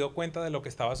profeta, se dio cuenta de lo que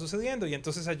estaba sucediendo. Y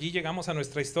entonces allí llegamos a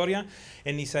nuestra historia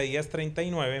en Isaías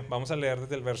 39. Vamos a leer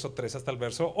desde el verso 3 hasta el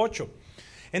verso 8.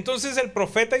 Entonces el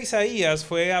profeta Isaías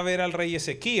fue a ver al rey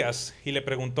Ezequías y le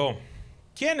preguntó,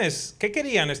 ¿quiénes? ¿Qué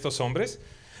querían estos hombres?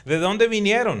 ¿De dónde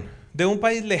vinieron? De un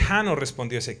país lejano,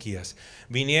 respondió Ezequías.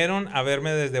 Vinieron a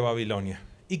verme desde Babilonia.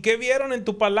 ¿Y qué vieron en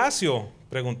tu palacio?,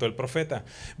 preguntó el profeta.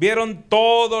 Vieron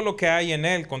todo lo que hay en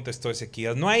él, contestó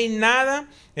Ezequías. No hay nada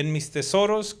en mis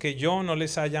tesoros que yo no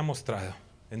les haya mostrado.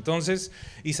 Entonces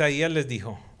Isaías les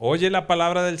dijo, oye la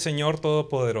palabra del Señor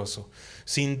Todopoderoso.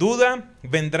 Sin duda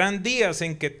vendrán días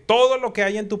en que todo lo que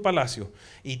hay en tu palacio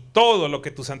y todo lo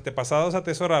que tus antepasados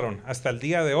atesoraron hasta el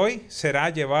día de hoy será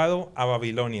llevado a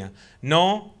Babilonia.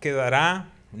 No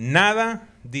quedará nada,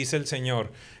 dice el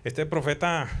Señor. Este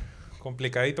profeta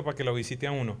complicadito para que lo visite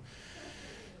a uno.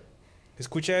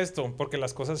 Escucha esto, porque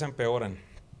las cosas se empeoran.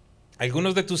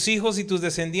 Algunos de tus hijos y tus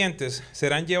descendientes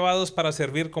serán llevados para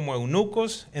servir como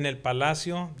eunucos en el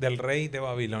palacio del rey de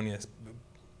Babilonia.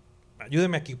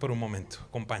 Ayúdeme aquí por un momento,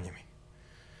 acompáñeme.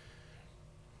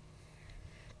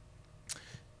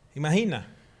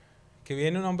 Imagina que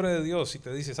viene un hombre de Dios y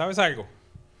te dice, ¿sabes algo?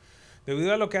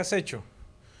 Debido a lo que has hecho,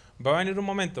 va a venir un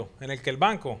momento en el que el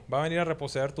banco va a venir a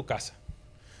reposeer tu casa.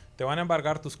 Te van a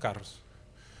embargar tus carros.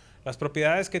 Las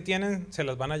propiedades que tienen se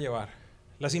las van a llevar.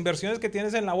 Las inversiones que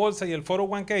tienes en la bolsa y el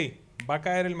 401k, va a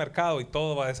caer el mercado y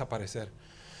todo va a desaparecer.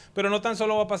 Pero no tan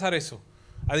solo va a pasar eso.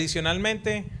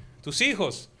 Adicionalmente, tus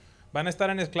hijos van a estar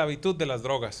en esclavitud de las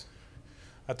drogas.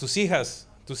 A tus hijas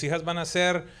van a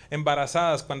ser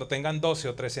embarazadas cuando tengan 12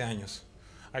 o 13 años.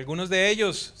 Algunos de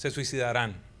ellos se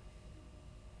suicidarán.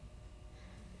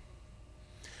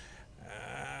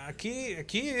 Aquí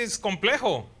es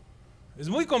complejo. Es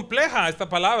muy compleja esta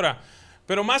palabra,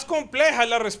 pero más compleja es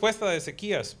la respuesta de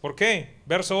Ezequías. ¿Por qué?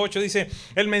 Verso 8 dice,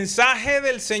 el mensaje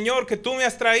del Señor que tú me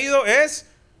has traído es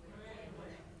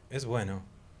bueno,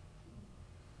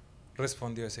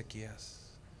 respondió Ezequías.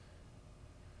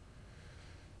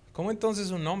 ¿Cómo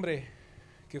entonces un hombre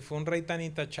que fue un rey tan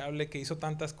intachable, que hizo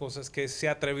tantas cosas, que se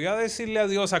atrevió a decirle a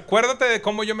Dios, acuérdate de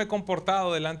cómo yo me he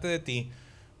comportado delante de ti,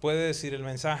 puede decir el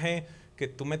mensaje que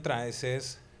tú me traes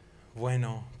es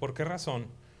bueno? ¿Por qué razón?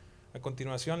 A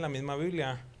continuación la misma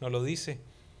Biblia nos lo dice.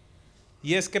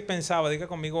 Y es que pensaba, diga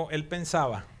conmigo, él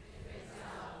pensaba,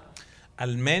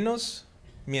 al menos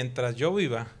mientras yo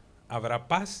viva, habrá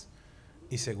paz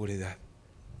y seguridad.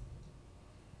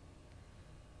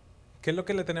 ¿Qué es lo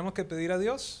que le tenemos que pedir a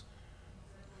Dios?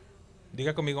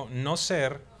 Diga conmigo, no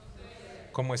ser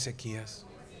como Ezequías.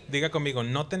 Diga conmigo,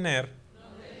 no tener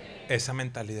esa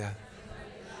mentalidad.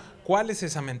 ¿Cuál es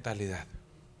esa mentalidad?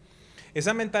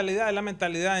 Esa mentalidad es la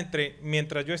mentalidad entre,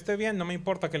 mientras yo esté bien, no me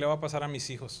importa qué le va a pasar a mis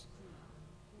hijos.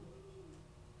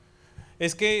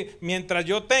 Es que mientras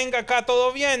yo tenga acá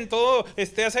todo bien, todo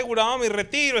esté asegurado, mi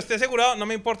retiro, esté asegurado, no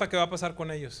me importa qué va a pasar con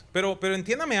ellos. Pero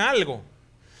entiéndame algo.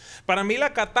 Para mí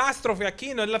la catástrofe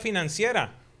aquí no es la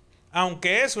financiera,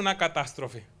 aunque es una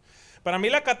catástrofe. Para mí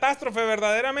la catástrofe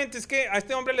verdaderamente es que a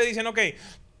este hombre le dicen, ok,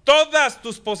 todas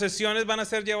tus posesiones van a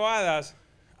ser llevadas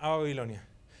a Babilonia.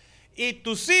 Y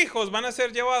tus hijos van a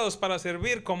ser llevados para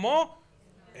servir como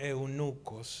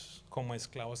eunucos, como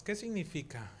esclavos. ¿Qué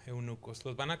significa eunucos?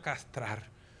 Los van a castrar.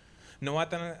 No va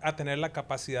a tener la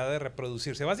capacidad de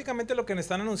reproducirse. Básicamente lo que le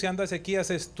están anunciando a Ezequías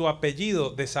es: tu apellido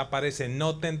desaparece,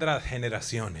 no tendrás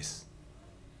generaciones.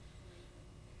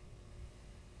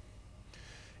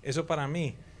 Eso para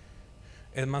mí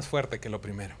es más fuerte que lo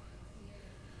primero.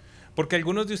 Porque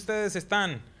algunos de ustedes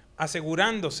están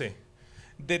asegurándose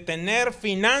de tener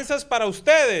finanzas para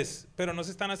ustedes, pero no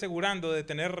se están asegurando de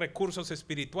tener recursos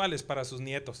espirituales para sus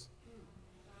nietos.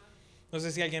 No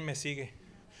sé si alguien me sigue.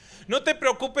 No te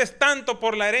preocupes tanto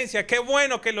por la herencia, qué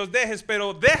bueno que los dejes,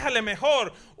 pero déjale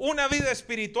mejor una vida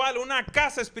espiritual, una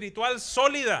casa espiritual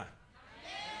sólida.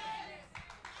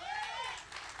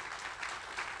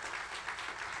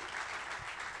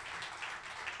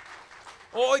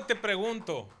 Hoy te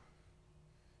pregunto,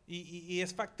 y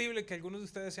es factible que algunos de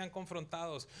ustedes sean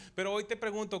confrontados, pero hoy te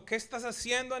pregunto, ¿qué estás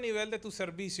haciendo a nivel de tu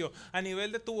servicio, a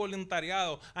nivel de tu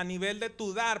voluntariado, a nivel de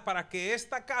tu dar, para que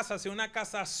esta casa sea una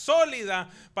casa sólida?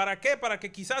 ¿Para qué? Para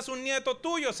que quizás un nieto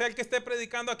tuyo sea el que esté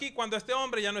predicando aquí cuando este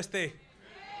hombre ya no esté.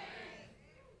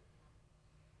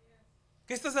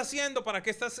 ¿Qué estás haciendo para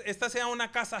que esta sea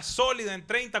una casa sólida en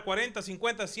 30, 40,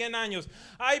 50, 100 años?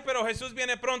 Ay, pero Jesús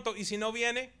viene pronto. ¿Y si no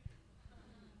viene?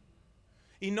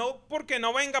 Y no porque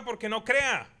no venga, porque no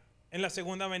crea en la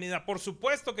segunda venida. Por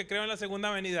supuesto que creo en la segunda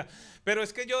venida, pero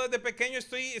es que yo desde pequeño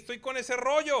estoy con ese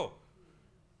rollo.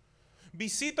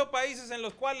 Visito países en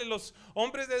los cuales los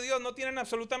hombres de Dios no tienen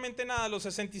absolutamente nada, a los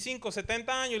 65,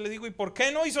 70 años, y les digo, ¿y por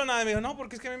qué no hizo nada? Y me dijo, no,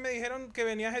 porque es que a mí me dijeron que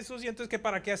venía Jesús y entonces que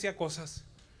para qué hacía cosas.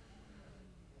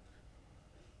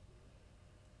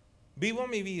 Vivo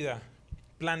mi vida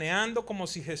planeando como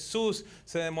si Jesús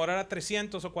se demorara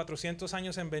 300 o 400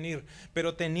 años en venir,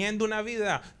 pero teniendo una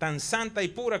vida tan santa y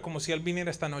pura como si Él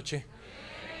viniera esta noche.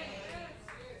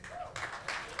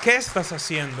 ¿Qué estás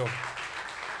haciendo?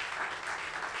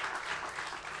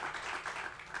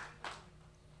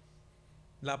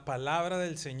 La palabra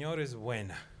del Señor es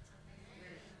buena.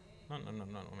 No.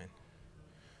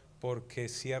 Porque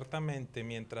ciertamente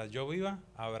mientras yo viva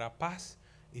habrá paz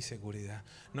y seguridad.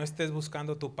 No estés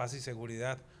buscando tu paz y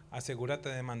seguridad. Asegúrate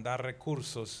de mandar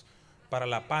recursos para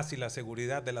la paz y la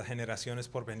seguridad de las generaciones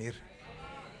por venir.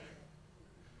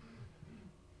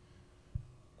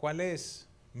 ¿Cuál es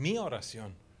mi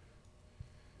oración?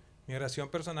 Mi oración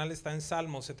personal está en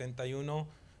Salmos 71,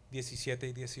 17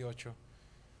 y 18.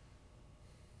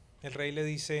 El rey le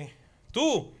dice: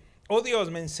 tú, oh Dios,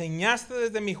 me enseñaste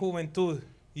desde mi juventud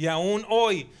y aún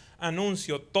hoy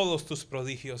anuncio todos tus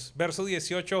prodigios. Verso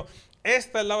 18,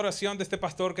 esta es la oración de este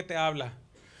pastor que te habla.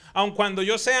 Aun cuando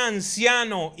yo sea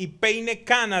anciano y peine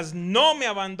canas, no me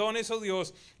abandones, oh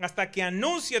Dios, hasta que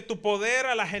anuncie tu poder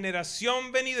a la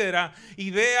generación venidera y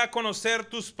dé a conocer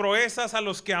tus proezas a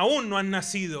los que aún no han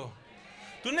nacido.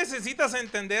 Tú necesitas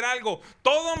entender algo.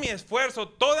 Todo mi esfuerzo,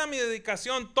 toda mi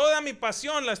dedicación, toda mi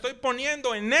pasión la estoy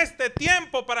poniendo en este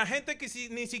tiempo para gente que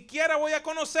ni siquiera voy a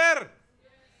conocer.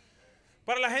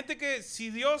 Para la gente que,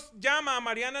 si Dios llama a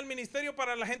Mariana al ministerio,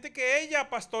 para la gente que ella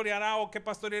pastoreará o que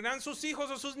pastorearán sus hijos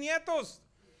o sus nietos.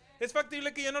 Es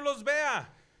factible que yo no los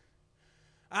vea.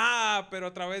 Pero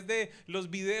a través de los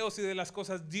videos y de las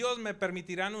cosas, Dios me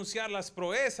permitirá anunciar las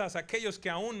proezas a aquellos que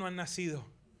aún no han nacido.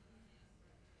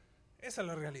 Esa es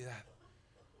la realidad.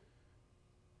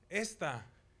 Esta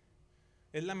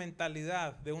es la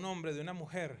mentalidad de un hombre, de una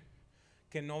mujer,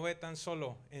 que no ve tan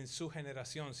solo en su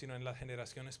generación, sino en las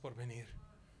generaciones por venir.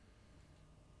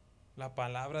 La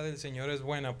palabra del Señor es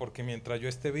buena, porque mientras yo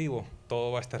esté vivo,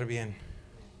 todo va a estar bien.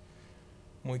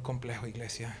 Muy complejo,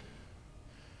 iglesia.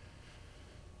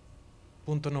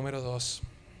 Punto número 2.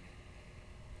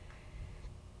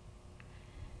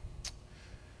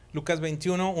 Lucas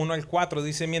 21, 1 al 4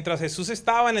 dice: mientras Jesús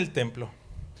estaba en el templo,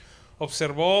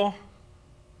 observó.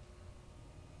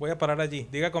 Voy a parar allí.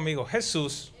 Diga conmigo,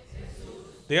 Jesús.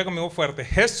 Diga conmigo fuerte,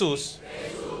 Jesús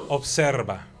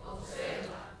observa.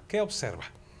 ¿Qué observa?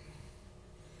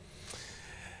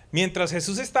 Mientras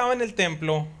Jesús estaba en el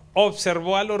templo,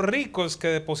 observó a los ricos que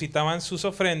depositaban sus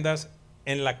ofrendas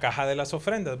en la caja de las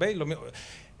ofrendas. ¿Veis?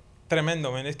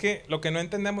 Tremendo, man. Es que lo que no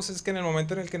entendemos es que en el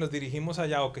momento en el que nos dirigimos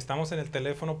allá o que estamos en el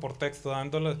teléfono por texto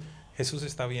dándolo, Jesús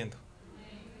está viendo.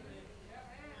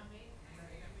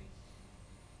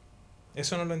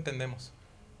 Eso no lo entendemos.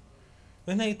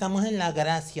 Entonces necesitamos en la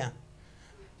gracia.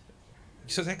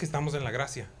 Yo sé que estamos en la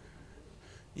gracia.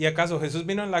 ¿Y acaso Jesús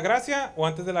vino en la gracia o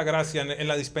antes de la gracia, en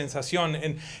la dispensación,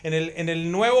 en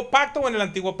el nuevo pacto o en el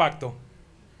antiguo pacto?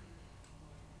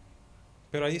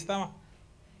 Pero ahí estaba.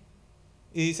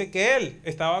 Y dice que él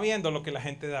estaba viendo lo que la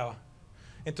gente daba.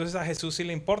 Entonces a Jesús sí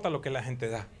le importa lo que la gente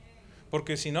da.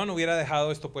 Porque si no, no hubiera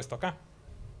dejado esto puesto acá.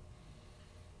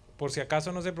 Por si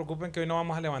acaso no se preocupen que hoy no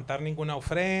vamos a levantar ninguna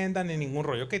ofrenda ni ningún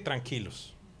rollo. Ok,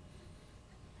 tranquilos.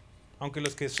 Aunque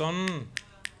los que son,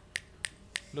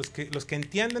 los que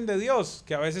entienden de Dios,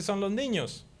 que a veces son los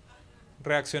niños,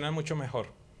 reaccionan mucho mejor.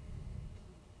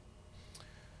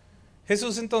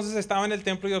 Jesús entonces estaba en el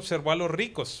templo y observó a los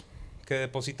ricos que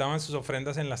depositaban sus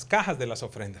ofrendas en las cajas de las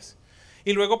ofrendas.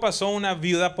 Y luego pasó una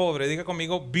viuda pobre. Diga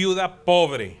conmigo, viuda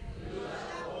pobre.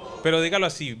 Pero dígalo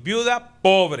así, viuda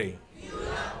pobre.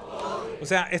 O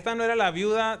sea, esta no era la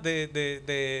viuda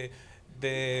de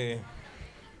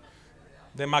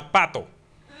MacPato.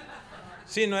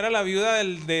 Sí, no era la viuda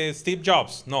de Steve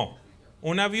Jobs, no.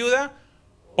 Una viuda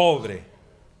pobre.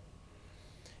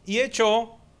 Y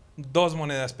echó 2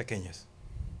 monedas pequeñas.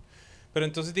 Pero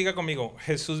entonces diga conmigo,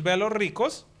 Jesús ve a los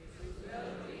ricos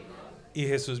y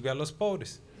Jesús ve a los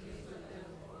pobres.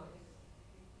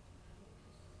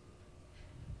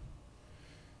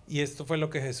 Y esto fue lo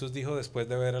que Jesús dijo después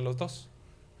de ver a los 2.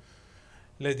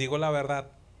 Les digo la verdad.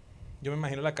 Yo me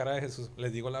imagino la cara de Jesús.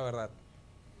 Les digo la verdad.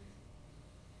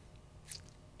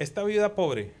 Esta viuda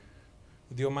pobre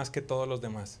dio más que todos los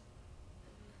demás.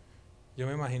 Yo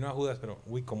me imagino a Judas, pero,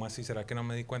 uy, ¿cómo así? ¿Será que no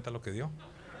me di cuenta lo que dio?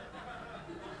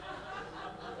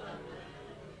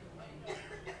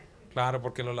 Claro,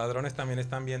 porque los ladrones también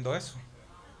están viendo eso.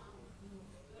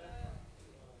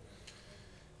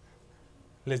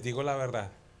 Les digo la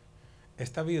verdad.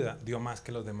 Esta viuda dio más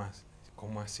que los demás.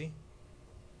 ¿Cómo así?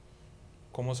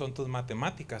 ¿Cómo son tus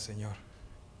matemáticas, Señor?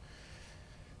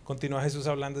 Continúa Jesús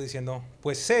hablando diciendo,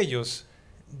 pues ellos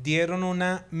dieron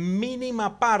una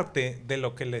mínima parte de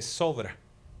lo que les sobra.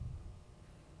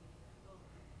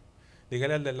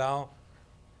 Dígale al del lado,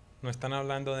 no están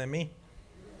hablando de mí.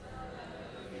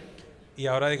 Y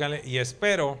ahora dígale, y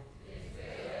espero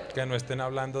que no estén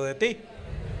hablando de ti.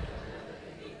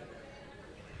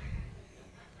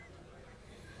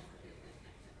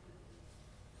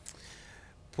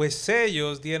 Pues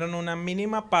ellos dieron una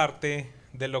mínima parte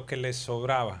de lo que les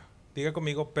sobraba. Diga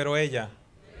conmigo, pero ella,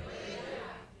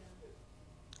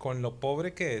 con lo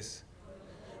pobre que es,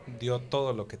 dio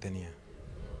todo lo que tenía.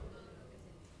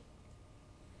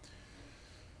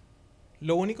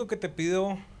 Lo único que te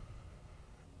pido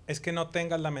es que no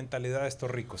tengas la mentalidad de estos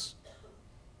ricos.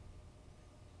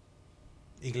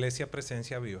 Iglesia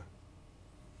Presencia Viva.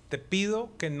 Te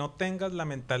pido que no tengas la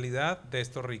mentalidad de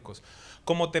estos ricos.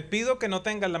 Como te pido que no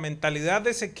tengas la mentalidad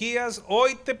de Ezequías,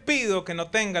 hoy te pido que no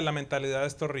tengas la mentalidad de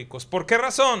estos ricos. ¿Por qué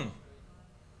razón?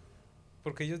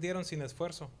 Porque ellos dieron sin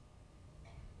esfuerzo.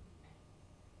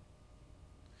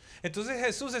 Entonces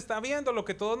Jesús está viendo lo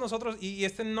que todos nosotros, y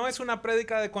este no es una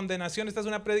prédica de condenación, esta es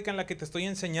una prédica en la que te estoy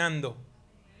enseñando.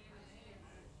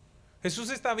 Jesús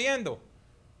está viendo.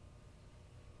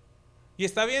 Y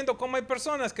está viendo cómo hay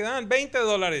personas que dan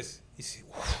 $20 y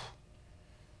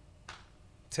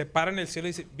se paran en el cielo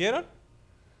y dicen, ¿vieron?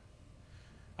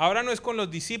 Ahora no es con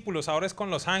los discípulos, ahora es con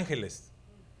los ángeles.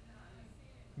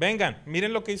 Vengan,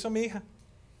 miren lo que hizo mi hija.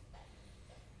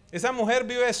 Esa mujer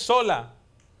vive sola.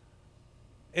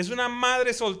 Es una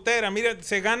madre soltera. Mira,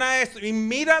 se gana esto y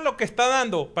mira lo que está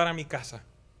dando para mi casa.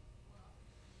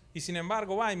 Y sin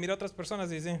embargo va y mira a otras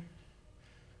personas y dice,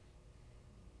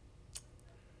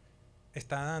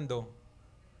 está dando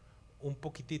un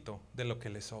poquitito de lo que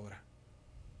le sobra.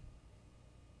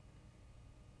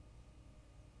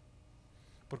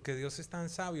 Porque Dios es tan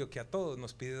sabio que a todos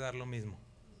nos pide dar lo mismo.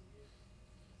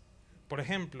 Por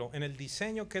ejemplo, en el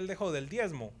diseño que Él dejó del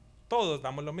diezmo, todos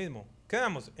damos lo mismo. ¿Qué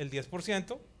damos? El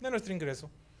 10% de nuestro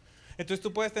ingreso. Entonces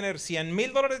tú puedes tener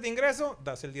 $100,000 de ingreso,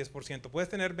 das el 10%. Puedes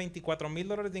tener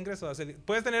 $24,000 de ingreso,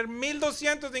 puedes tener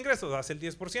 1,200 de ingreso, das el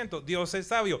 10%. Dios es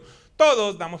sabio.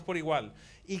 Todos damos por igual.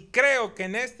 Y creo que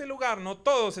en este lugar no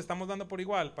todos estamos dando por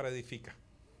igual para Edifica.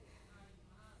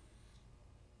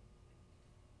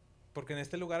 Porque en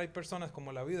este lugar hay personas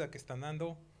como la viuda que están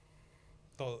dando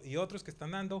todo y otros que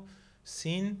están dando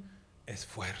sin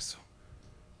esfuerzo.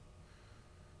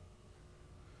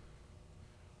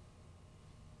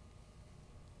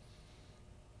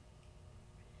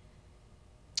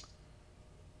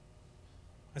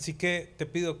 Así que te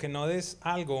pido que no des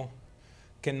algo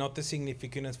que no te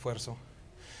signifique un esfuerzo.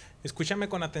 Escúchame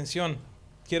con atención.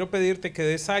 Quiero pedirte que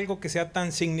des algo que sea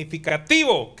tan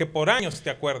significativo que por años te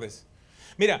acuerdes.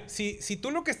 Mira, si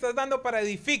tú lo que estás dando para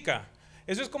Edifica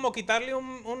Eso es como quitarle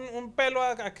un pelo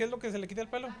a ¿qué es lo que se le quita el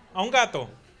pelo? A un gato.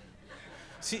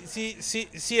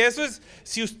 Si eso es,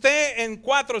 si usted en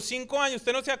 4 o 5 años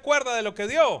usted no se acuerda de lo que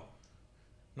dio,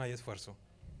 no hay esfuerzo.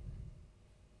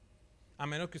 A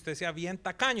menos que usted sea bien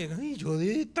tacaño y diga, "Ay, yo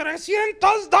di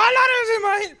 $300,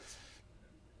 imagínate".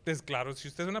 Pues claro, si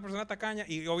usted es una persona tacaña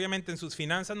y obviamente en sus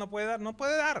finanzas no puede dar, no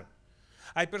puede dar.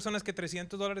 Hay personas que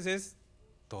 $300 es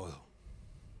todo.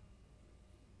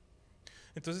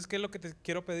 Entonces, ¿qué es lo que te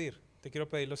quiero pedir? Te quiero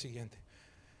pedir lo siguiente.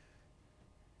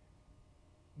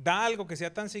 Da algo que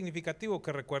sea tan significativo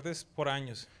que recuerdes por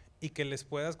años y que les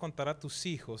puedas contar a tus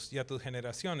hijos y a tus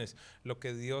generaciones lo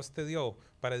que Dios te dio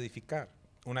para edificar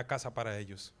una casa para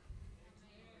ellos.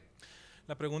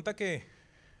 La pregunta que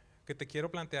te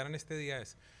quiero plantear en este día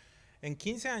es, en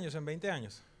 15 años, en 20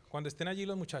 años, cuando estén allí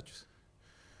los muchachos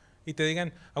y te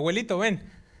digan, abuelito, ven,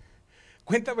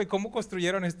 cuéntame cómo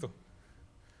construyeron esto.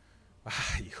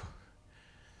 Ay, hijo,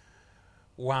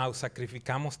 wow,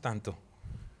 sacrificamos tanto.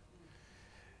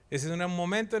 Ese es un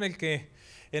momento en el que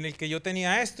yo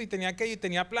tenía esto y tenía aquello y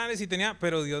tenía planes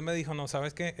pero Dios me dijo, no,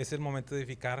 ¿sabes qué? Es el momento de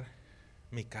edificar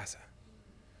mi casa.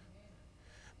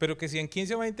 Pero que si en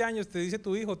 15 o 20 años te dice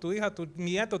tu hijo, tu hija, tu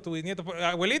nieto, tu bisnieto,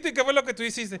 abuelito, ¿y qué fue lo que tú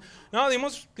hiciste? No,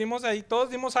 dimos ahí,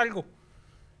 todos dimos algo.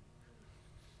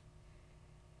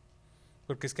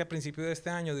 Porque es que a principio de este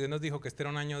año Dios nos dijo que este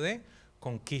era un año de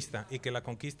conquista y que la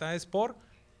conquista es por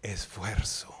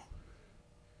esfuerzo.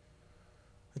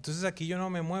 Entonces aquí yo no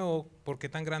me muevo porque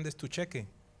tan grande es tu cheque,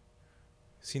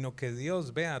 sino que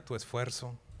Dios vea tu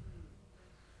esfuerzo,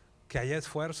 que haya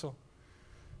esfuerzo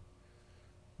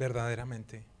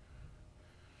verdaderamente.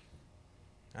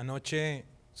 Anoche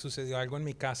sucedió algo en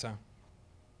mi casa.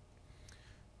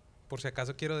 Por si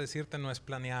acaso quiero decirte, no es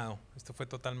planeado, esto fue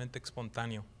totalmente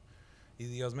espontáneo y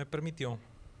Dios me permitió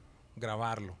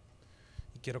grabarlo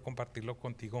y quiero compartirlo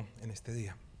contigo en este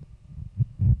día.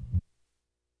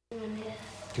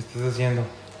 ¿Qué estás haciendo?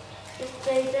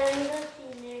 Estoy dando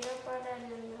dinero para la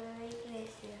nueva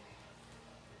iglesia.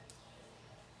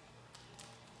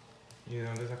 ¿Y de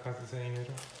dónde sacaste ese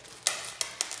dinero?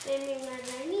 De mi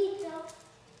marranito.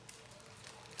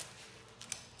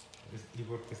 ¿Y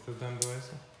por qué estás dando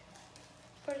eso?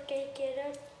 Porque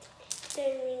quiero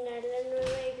terminar la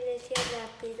nueva iglesia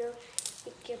rápido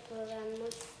y que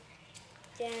podamos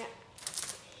ya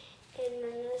en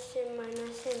unas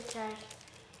semanas entrar.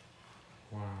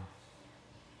 Wow.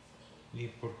 ¿Y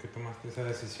por qué tomaste esa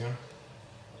decisión?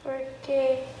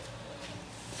 Porque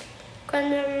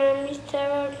cuando mami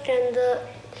estaba hablando,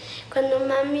 cuando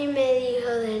mami me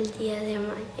dijo del día de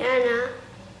mañana,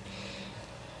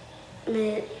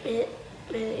 me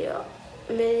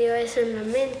dio eso en la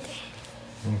mente.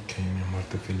 Ok, mi amor,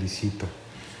 te felicito.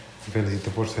 Te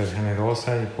felicito por ser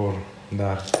generosa y por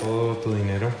dar todo tu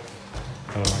dinero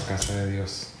para la casa de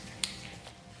Dios.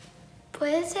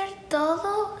 Puede ser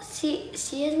todo, si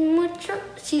es mucho,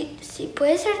 si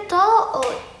puede ser todo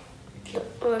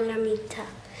o la mitad.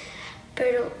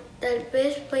 Pero tal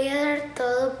vez voy a dar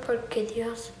todo porque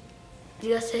Dios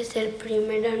es el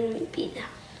primero en mi vida.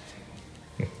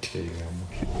 Ok, mi amor.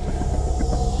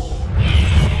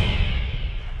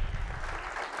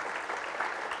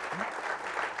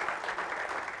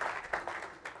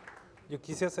 Yo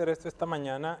quise hacer esto esta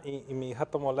mañana y mi hija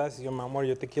tomó la decisión, mi amor,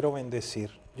 yo te quiero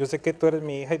bendecir. Yo sé que tú eres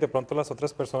mi hija y de pronto las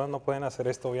otras personas no pueden hacer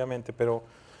esto, obviamente, pero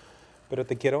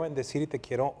te quiero bendecir y te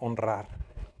quiero honrar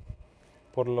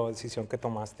por la decisión que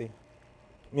tomaste.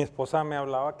 Mi esposa me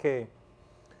hablaba que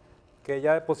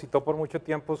ella depositó por mucho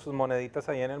tiempo sus moneditas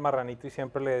ahí en el marranito y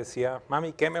siempre le decía,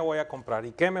 mami, ¿qué me voy a comprar?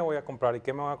 ¿Y qué me voy a comprar? ¿Y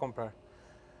qué me voy a comprar?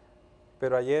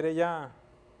 Pero ayer ella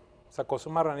sacó su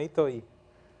marranito y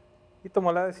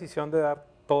tomó la decisión de dar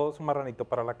todo su marranito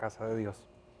para la casa de Dios.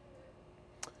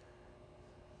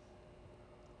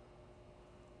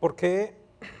 ¿Por qué?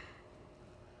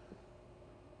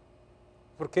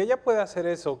 Porque ella puede hacer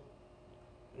eso.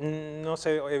 No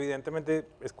sé, evidentemente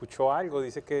escuchó algo,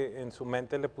 dice que en su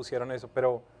mente le pusieron eso,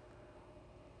 pero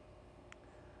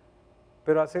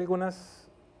hace algunos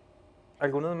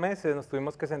meses nos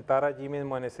tuvimos que sentar allí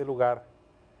mismo en ese lugar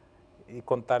y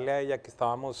contarle a ella que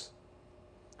estábamos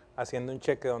haciendo un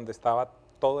cheque donde estaba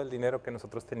todo el dinero que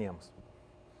nosotros teníamos,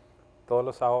 todos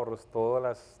los ahorros, todo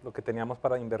lo que teníamos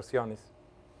para inversiones.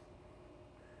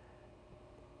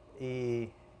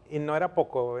 Y no era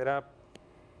poco, era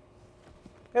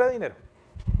dinero.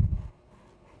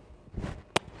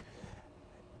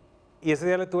 Y ese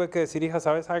día le tuve que decir, hija,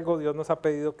 ¿sabes algo? Dios nos ha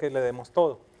pedido que le demos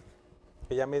todo.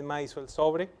 Ella misma hizo el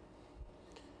sobre,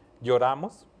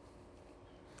 lloramos,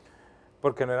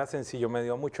 porque no era sencillo, me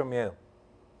dio mucho miedo.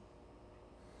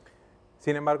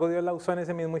 Sin embargo, Dios la usó en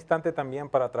ese mismo instante también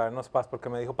para traernos paz, porque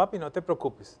me dijo, papi, no te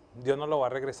preocupes, Dios no lo va a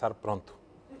regresar pronto.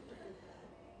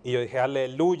 Y yo dije,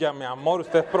 aleluya, mi amor,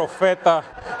 usted es profeta.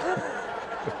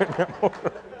 Mi amor.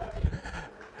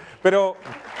 Pero,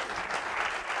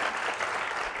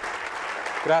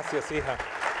 gracias, hija.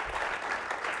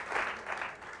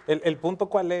 El punto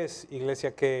cuál es,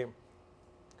 iglesia, que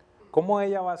cómo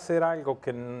ella va a hacer algo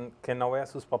que no ve a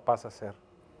sus papás hacer.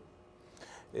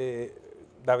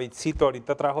 Davidcito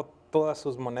ahorita trajo todas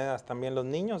sus monedas, también los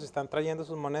niños están trayendo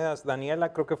sus monedas.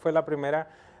 Daniela creo que fue la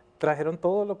primera, trajeron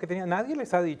todo lo que tenían, nadie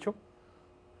les ha dicho.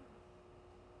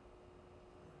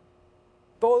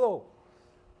 Todo.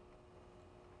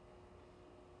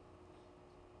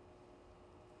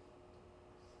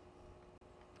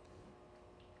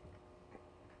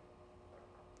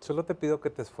 Solo te pido que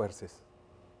te esfuerces.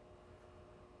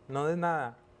 No des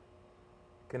nada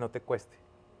que no te cueste.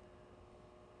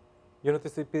 Yo no te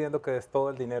estoy pidiendo que des todo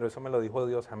el dinero, eso me lo dijo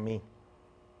Dios a mí.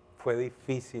 Fue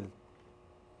difícil.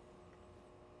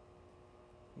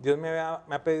 Dios me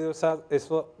ha pedido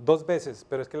eso 2 veces,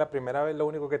 pero es que la primera vez lo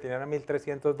único que tenía era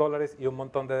 $1,300 y un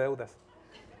montón de deudas.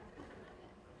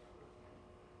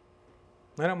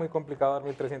 No era muy complicado dar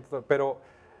 $1,300,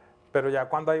 pero ya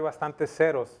cuando hay bastantes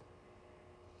ceros.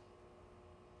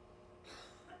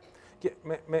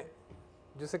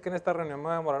 Yo sé que en esta reunión me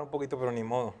voy a demorar un poquito, pero ni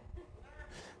modo.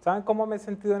 ¿Saben cómo me he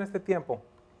sentido en este tiempo?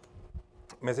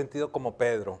 Me he sentido como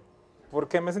Pedro. ¿Por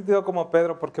qué me he sentido como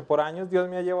Pedro? Porque por años Dios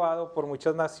me ha llevado por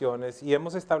muchas naciones y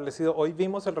hemos establecido, hoy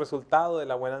vimos el resultado de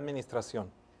la buena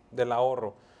administración, del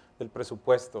ahorro, del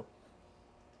presupuesto.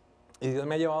 Y Dios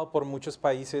me ha llevado por muchos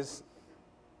países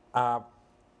a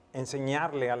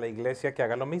enseñarle a la iglesia que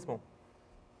haga lo mismo.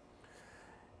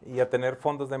 Y a tener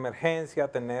fondos de emergencia,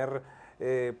 a tener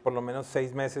por lo menos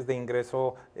 6 meses de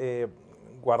ingreso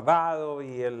guardado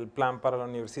y el plan para la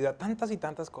universidad, tantas y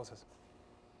tantas cosas.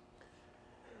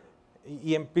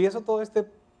 Y empiezo todo este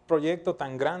proyecto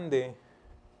tan grande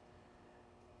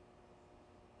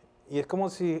y es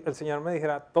como si el Señor me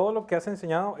dijera, todo lo que has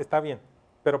enseñado está bien,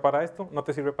 pero para esto no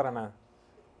te sirve para nada.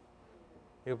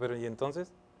 Digo, pero ¿y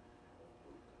entonces?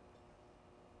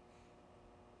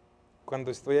 Cuando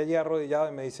estoy allí arrodillado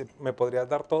y me dice, ¿me podrías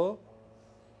dar todo?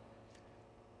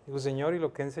 Digo, Señor, ¿y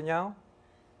lo que he enseñado?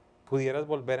 ¿Pudieras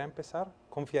volver a empezar?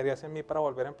 ¿Confiarías en mí para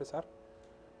volver a empezar?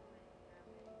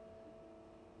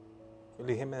 Y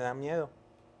le dije, me da miedo.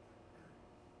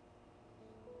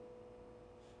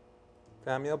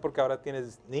 Me da miedo porque ahora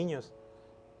tienes niños.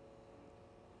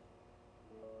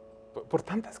 Por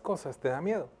tantas cosas, te da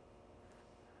miedo.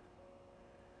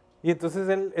 Y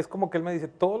entonces es como que él me dice,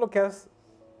 todo lo que has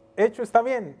hecho está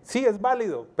bien, sí, es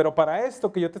válido, pero para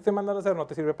esto que yo te estoy mandando a hacer no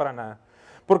te sirve para nada.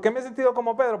 ¿Por qué me he sentido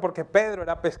como Pedro? Porque Pedro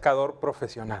era pescador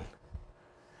profesional.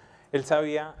 Él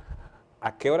sabía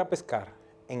a qué hora pescar,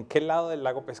 en qué lado del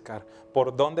lago pescar,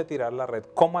 por dónde tirar la red,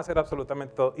 cómo hacer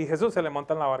absolutamente todo. Y Jesús se le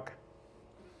monta en la barca.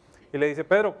 Y le dice,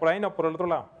 Pedro, por ahí no, por el otro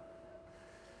lado.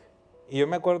 Y yo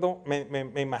me acuerdo,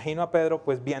 me imagino a Pedro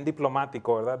pues bien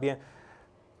diplomático, ¿verdad? Bien,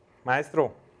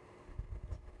 maestro,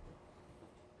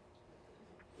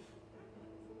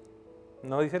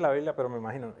 no dice la Biblia, pero me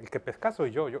imagino, el que pesca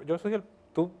soy yo soy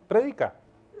tú predica,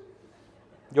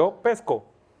 yo pesco.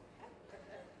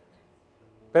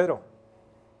 Pedro,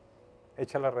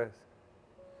 echa las redes.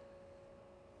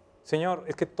 Señor,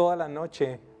 es que toda la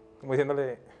noche, como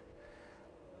diciéndole,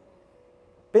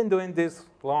 been doing this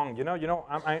long, you know,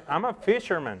 I'm a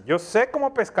fisherman. Yo sé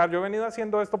cómo pescar, yo he venido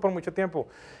haciendo esto por mucho tiempo.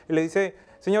 Y le dice,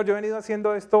 Señor, yo he venido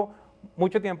haciendo esto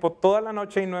mucho tiempo, toda la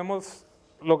noche y no hemos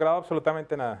logrado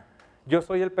absolutamente nada. Yo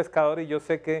soy el pescador y yo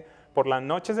sé que por la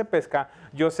noche se pesca,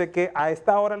 yo sé que a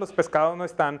esta hora los pescados no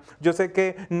están, yo sé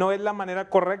que no es la manera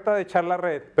correcta de echar la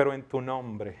red, pero en tu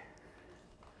nombre.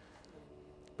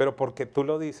 Pero porque tú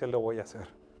lo dices, lo voy a hacer.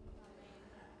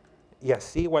 Y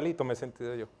así igualito me he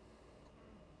sentido yo.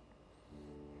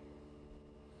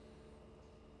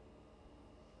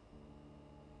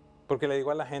 Porque le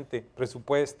digo a la gente,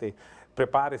 presupueste,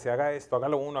 prepárese, haga esto, haga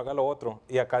lo uno, haga lo otro.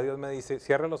 Y acá Dios me dice,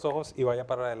 cierre los ojos y vaya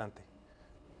para adelante.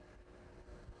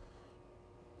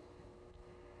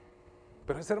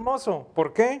 Pero es hermoso.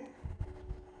 ¿Por qué?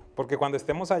 Porque cuando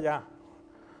estemos allá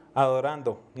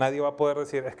adorando, nadie va a poder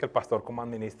decir, es que el pastor cómo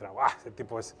administra. ¡Wow! Ese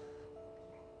tipo es...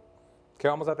 ¿Qué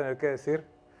vamos a tener que decir?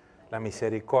 La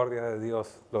misericordia de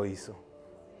Dios lo hizo.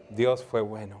 Dios fue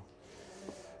bueno.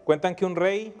 Cuentan que un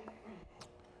rey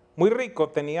muy rico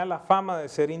tenía la fama de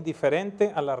ser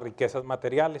indiferente a las riquezas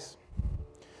materiales.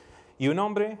 Y un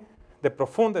hombre de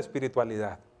profunda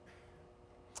espiritualidad.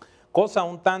 Cosa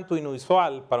un tanto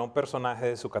inusual para un personaje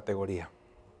de su categoría.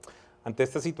 Ante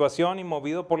esta situación y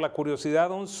movido por la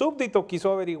curiosidad, un súbdito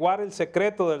quiso averiguar el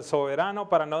secreto del soberano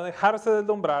para no dejarse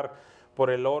deslumbrar por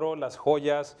el oro, las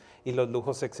joyas y los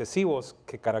lujos excesivos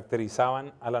que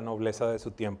caracterizaban a la nobleza de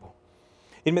su tiempo.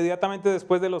 Inmediatamente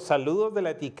después de los saludos de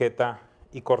la etiqueta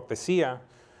y cortesía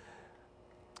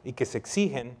y que se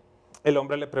exigen, el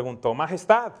hombre le preguntó: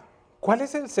 Majestad, ¿cuál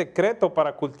es el secreto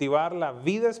para cultivar la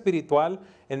vida espiritual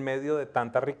en medio de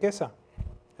tanta riqueza?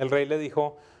 El rey le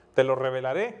dijo: te lo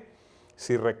revelaré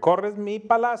si recorres mi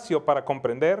palacio para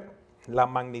comprender la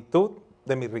magnitud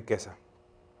de mi riqueza.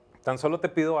 Tan solo te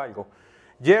pido algo: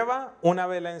 lleva una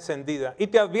vela encendida y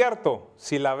te advierto,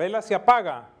 si la vela se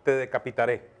apaga, te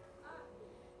decapitaré.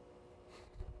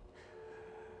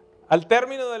 Al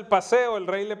término del paseo, el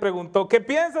rey le preguntó: ¿qué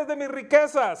piensas de mis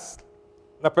riquezas?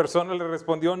 La persona le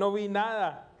respondió: no vi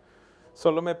nada,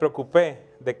 solo me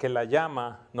preocupé de que la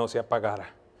llama no se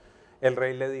apagara. El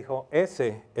rey le dijo: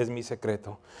 ese es mi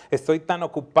secreto. Estoy tan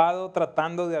ocupado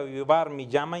tratando de avivar mi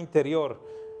llama interior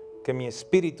que mi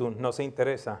espíritu no se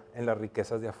interesa en las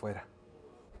riquezas de afuera.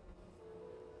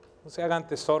 No se hagan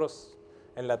tesoros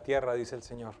en la tierra, dice el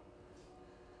Señor.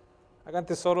 Hagan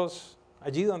tesoros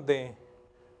allí donde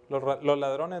los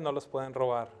ladrones no los pueden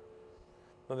robar,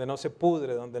 donde no se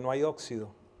pudre, donde no hay óxido.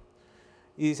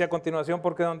 Y dice a continuación: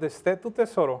 porque donde esté tu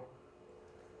tesoro,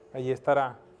 allí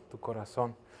estará tu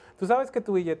corazón. Tú sabes que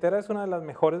tu billetera es una de las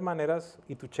mejores maneras,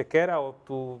 y tu chequera o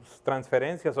tus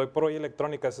transferencias hoy por hoy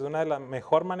electrónicas es una de las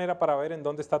mejores maneras para ver en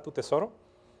dónde está tu tesoro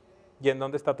y en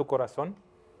dónde está tu corazón.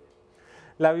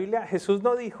 La Biblia, Jesús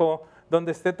no dijo: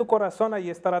 donde esté tu corazón, allí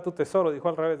estará tu tesoro. Dijo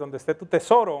al revés: donde esté tu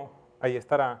tesoro, allí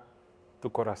estará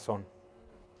tu corazón.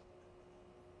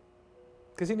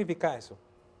 ¿Qué significa eso?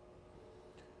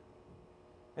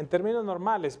 En términos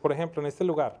normales, por ejemplo, en este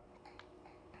lugar,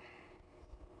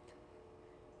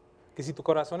 que si tu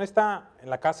corazón está en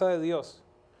la casa de Dios,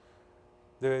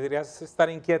 deberías estar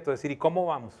inquieto, decir: ¿y cómo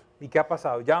vamos? ¿Y qué ha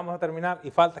pasado? Ya vamos a terminar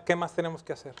y falta, ¿qué más tenemos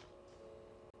que hacer?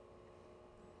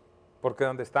 Porque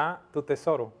donde está tu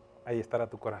tesoro, ahí estará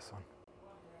tu corazón.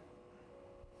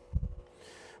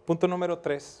 Punto número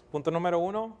 3. Punto número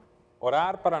 1,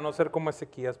 orar para no ser como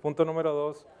Ezequías. Punto número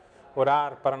 2,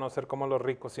 orar para no ser como los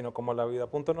ricos, sino como la vida.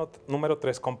 Punto número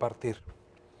 3, compartir.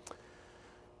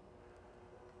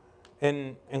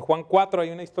 En Juan 4 hay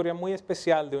una historia muy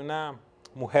especial de una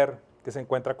mujer que se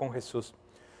encuentra con Jesús.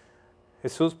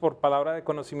 Jesús, por palabra de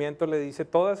conocimiento, le dice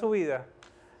toda su vida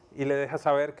y le deja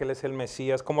saber que Él es el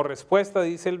Mesías. Como respuesta,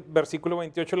 dice el versículo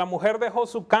 28, la mujer dejó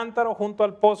su cántaro junto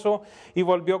al pozo y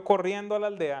volvió corriendo a la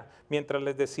aldea, mientras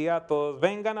les decía a todos: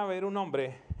 vengan a ver un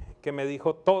hombre que me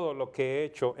dijo todo lo que he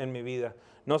hecho en mi vida.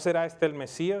 ¿No será este el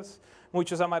Mesías?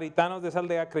 Muchos samaritanos de esa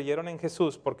aldea creyeron en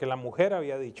Jesús porque la mujer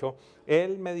había dicho: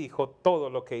 Él me dijo todo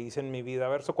lo que hice en mi vida.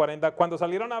 Verso 40, cuando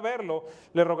salieron a verlo,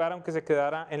 le rogaron que se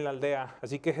quedara en la aldea.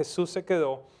 Así que Jesús se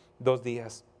quedó 2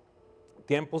 días.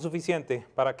 Tiempo suficiente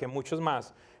para que muchos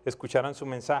más escucharan su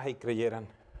mensaje y creyeran.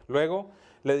 Luego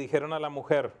le dijeron a la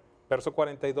mujer, verso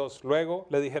 42, luego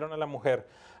le dijeron a la mujer: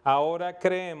 ahora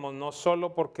creemos no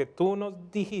solo porque tú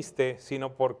nos dijiste,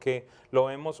 sino porque lo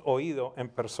hemos oído en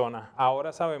persona.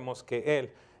 Ahora sabemos que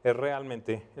Él es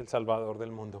realmente el Salvador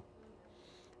del mundo.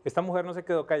 Esta mujer no se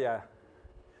quedó callada.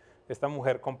 Esta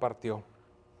mujer compartió.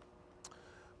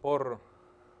 Por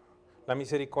la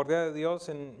misericordia de Dios,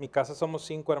 en mi casa somos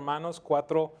 5 hermanos,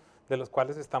 4 de los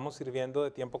cuales estamos sirviendo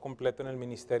de tiempo completo en el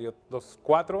ministerio. Los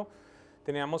 4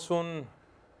 teníamos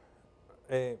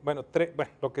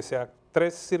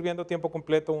 3 sirviendo tiempo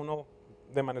completo, 1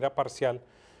 de manera parcial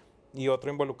y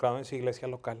otro involucrado en su iglesia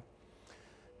local.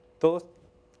 Todos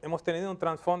hemos tenido un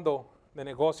trasfondo de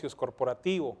negocios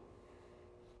corporativo,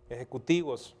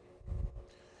 ejecutivos.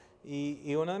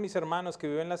 Y uno de mis hermanos que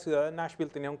vive en la ciudad de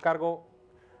Nashville tenía un cargo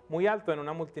muy alto en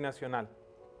una multinacional.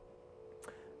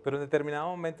 Pero en determinado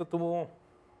momento tuvo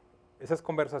esas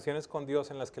conversaciones con Dios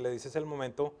en las que le dices: el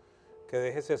momento que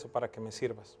dejes eso para que me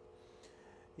sirvas.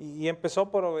 Y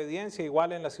empezó por obediencia,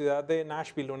 igual en la ciudad de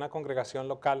Nashville, una congregación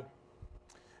local.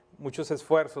 Muchos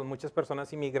esfuerzos, muchas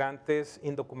personas inmigrantes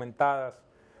indocumentadas,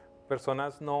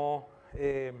 personas no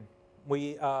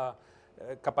muy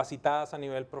capacitadas a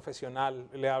nivel profesional.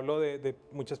 Le hablo de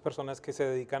muchas personas que se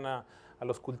dedican a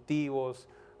los cultivos,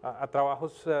 a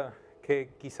trabajos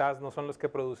que quizás no son los que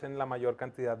producen la mayor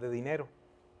cantidad de dinero.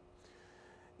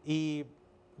 Y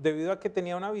debido a que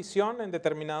tenía una visión, en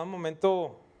determinado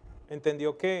momento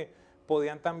entendió que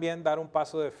podían también dar un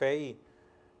paso de fe y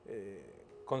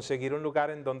conseguir un lugar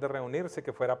en donde reunirse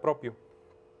que fuera propio.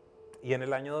 Y en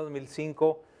el año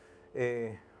 2005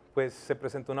 pues se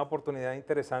presentó una oportunidad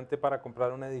interesante para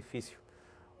comprar un edificio.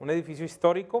 un edificio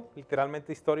histórico,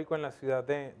 literalmente histórico en la ciudad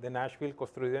de Nashville,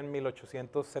 construido en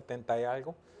 1870 y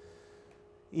algo.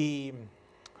 Y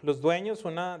los dueños,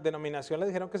 una denominación, le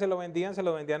dijeron que se lo vendían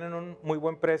en un muy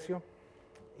buen precio.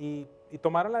 Y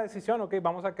tomaron la decisión, ok,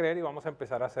 vamos a creer y vamos a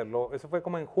empezar a hacerlo. Eso fue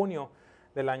como en junio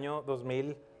del año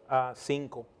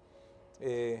 2005.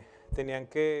 Tenían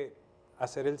que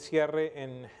hacer el cierre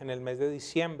en el mes de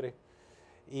diciembre.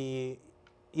 Y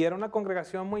era una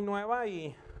congregación muy nueva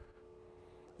y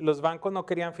los bancos no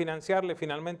querían financiarle.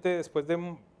 Finalmente, después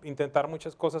de intentar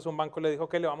muchas cosas, un banco le dijo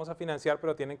que le vamos a financiar,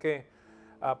 pero tienen que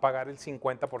pagar el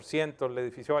 50%. El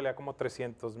edificio valía como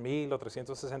 $300,000 o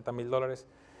 $360,000.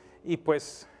 Y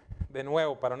pues, de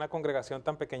nuevo, para una congregación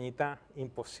tan pequeñita,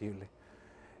 imposible.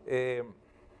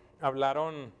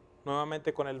 Hablaron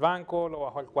nuevamente con el banco, lo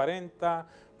bajó al 40%,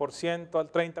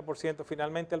 al 30%,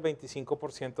 finalmente al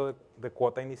 25% de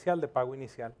cuota inicial, de pago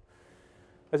inicial.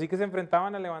 Así que se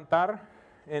enfrentaban a levantar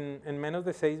en menos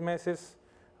de 6 meses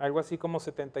algo así como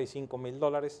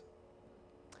 $75,000.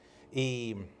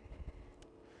 Y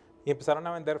empezaron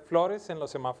a vender flores en los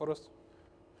semáforos,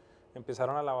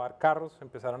 empezaron a lavar carros,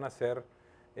 empezaron a hacer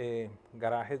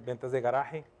ventas de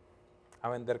garaje, a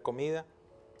vender comida.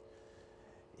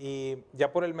 Y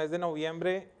ya por el mes de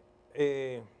noviembre,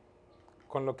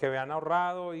 con lo que habían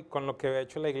ahorrado y con lo que había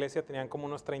hecho la iglesia, tenían como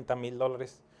unos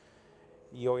 $30,000.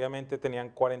 Y obviamente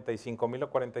tenían $45,000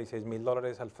 o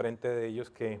 $46,000 al frente de ellos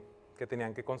que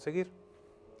tenían que conseguir.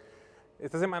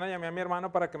 Esta semana llamé a mi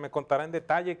hermano para que me contara en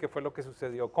detalle qué fue lo que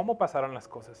sucedió, cómo pasaron las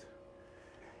cosas.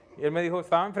 Y él me dijo,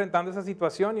 estaba enfrentando esa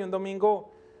situación y un domingo,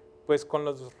 pues con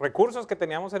los recursos que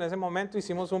teníamos en ese momento,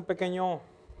 hicimos un pequeño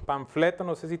panfleto,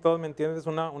 no sé si todos me entienden, es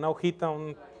una hojita,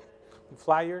 un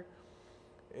flyer,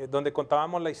 donde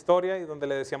contábamos la historia y donde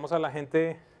le decíamos a la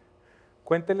gente,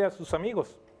 cuéntele a sus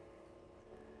amigos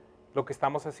lo que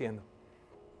estamos haciendo.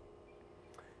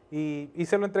 Y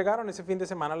se lo entregaron ese fin de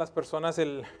semana a las personas.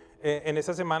 En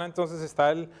esa semana entonces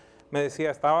me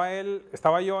decía,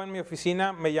 estaba yo en mi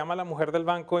oficina, me llama la mujer del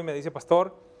banco y me dice,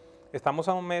 pastor, estamos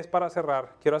a un mes para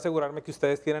cerrar, quiero asegurarme que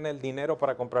ustedes tienen el dinero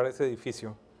para comprar ese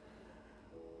edificio.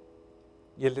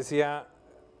 Y él decía,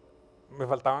 me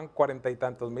faltaban $40 y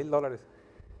tantos mil,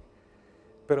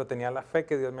 pero tenía la fe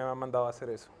que Dios me había mandado a hacer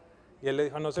eso. Y él le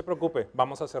dijo, no se preocupe,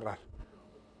 vamos a cerrar.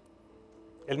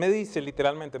 Él me dice,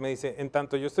 literalmente, en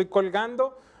tanto yo estoy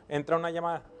colgando, entra una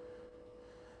llamada.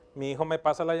 Mi hijo me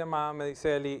pasa la llamada, me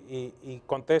dice él, y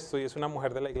contesto, y es una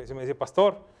mujer de la iglesia. Me dice,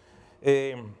 pastor,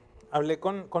 hablé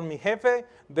con mi jefe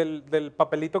del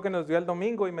papelito que nos dio el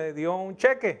domingo y me dio un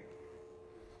cheque.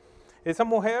 Esa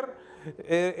mujer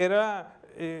era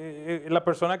la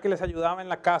persona que les ayudaba en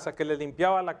la casa, que les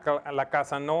limpiaba la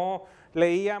casa. No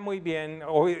leía muy bien,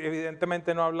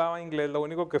 evidentemente no hablaba inglés, lo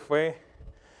único que fue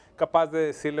capaz de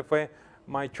decirle fue,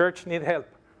 my church need help.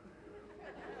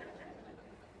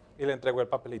 Y le entregó el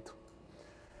papelito.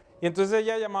 Y entonces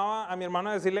ella llamaba a mi hermano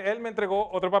a decirle, él me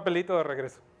entregó otro papelito de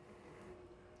regreso.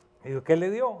 Y digo, ¿qué le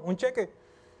dio? Un cheque.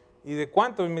 ¿Y de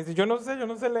cuánto? Y me dice, yo no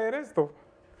sé leer esto.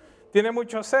 Tiene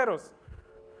muchos ceros.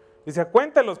 Dice,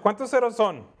 cuéntelos, ¿cuántos ceros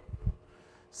son?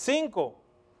 5.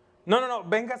 No,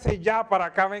 véngase ya para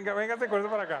acá, véngase con eso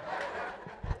para acá.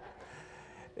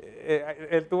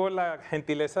 Él tuvo la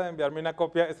gentileza de enviarme una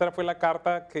copia. Esta fue la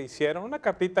carta que hicieron, una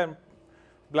cartita en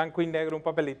blanco y negro, un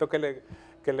papelito que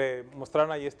le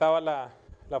mostraron. Ahí estaba la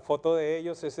foto de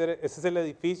ellos. Ese es el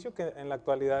edificio que en la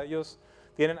actualidad ellos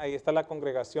tienen. Ahí está la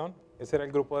congregación. Ese era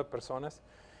el grupo de personas.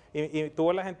 Y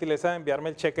tuvo la gentileza de enviarme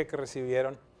el cheque que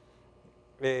recibieron.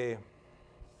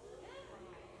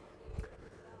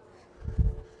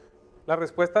 La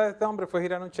respuesta de este hombre fue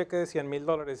girar un cheque de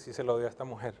 $100,000 y se lo dio a esta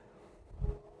mujer.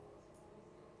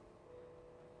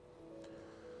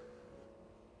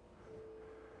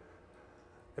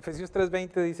 Efesios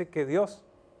 3:20 dice que Dios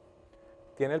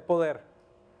tiene el poder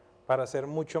para hacer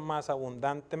mucho más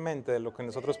abundantemente de lo que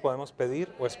nosotros podemos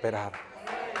pedir o esperar.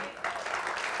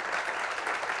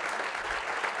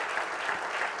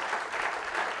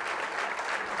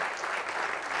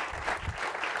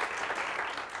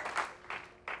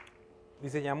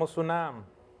 Diseñamos una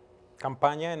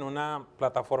campaña en una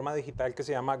plataforma digital que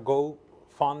se llama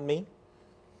GoFundMe,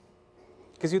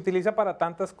 que se utiliza para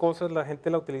tantas cosas. La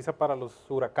gente la utiliza para los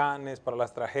huracanes, para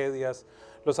las tragedias,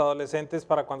 los adolescentes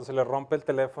para cuando se les rompe el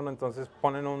teléfono, entonces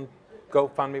ponen un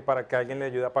GoFundMe para que alguien le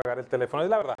ayude a pagar el teléfono. Es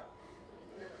la verdad.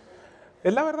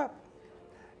 Es la verdad.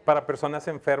 Para personas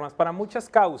enfermas, para muchas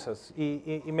causas.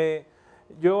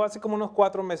 Yo hace como unos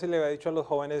 4 meses le había dicho a los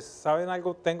jóvenes, ¿saben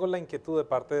algo? Tengo la inquietud de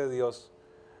parte de Dios,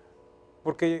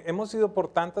 porque hemos ido por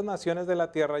tantas naciones de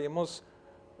la tierra y hemos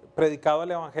predicado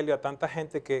el evangelio a tanta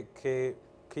gente que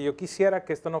que yo quisiera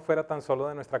que esto no fuera tan solo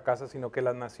de nuestra casa, sino que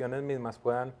las naciones mismas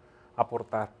puedan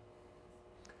aportar.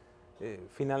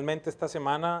 Finalmente esta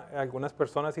semana algunas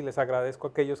personas, y les agradezco a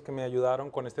aquellos que me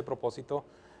ayudaron con este propósito,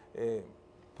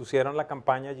 pusieron la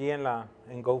campaña allí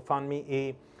en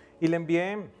GoFundMe y le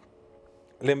envié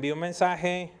un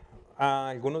mensaje a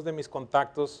algunos de mis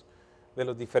contactos de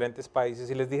los diferentes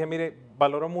países y les dije, mire,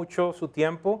 valoro mucho su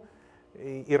tiempo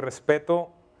y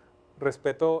respeto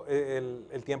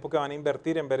el tiempo que van a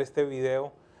invertir en ver este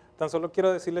video. Tan solo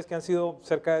quiero decirles que han sido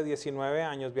cerca de 19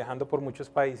 años viajando por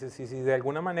muchos países y si de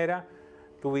alguna manera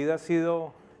tu vida ha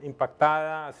sido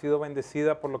impactada, ha sido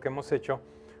bendecida por lo que hemos hecho,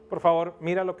 por favor,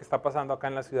 mira lo que está pasando acá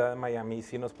en la ciudad de Miami.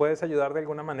 Si nos puedes ayudar de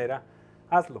alguna manera,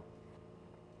 hazlo.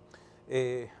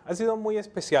 Ha sido muy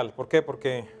especial. ¿Por qué?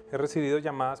 Porque he recibido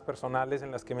llamadas personales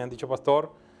en las que me han dicho,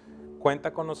 pastor,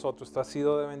 cuenta con nosotros, esto ha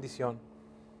sido de bendición.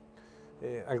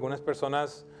 Algunas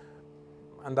personas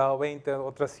han dado 20,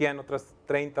 otras 100, otras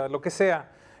 30, lo que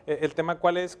sea. El tema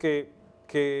cuál es que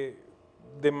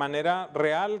de manera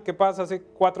real, ¿qué pasa? Hace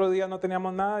 4 días no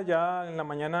teníamos nada, ya en la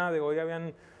mañana de hoy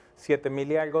habían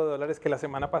 7,000 y algo de dólares que la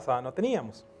semana pasada no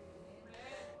teníamos.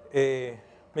 Me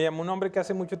llamó un hombre que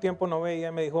hace mucho tiempo no veía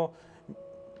y me dijo,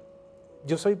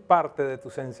 yo soy parte de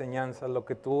tus enseñanzas, lo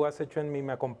que tú has hecho en mí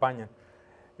me acompaña.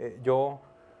 Yo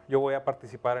voy a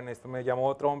participar en esto. Me llamó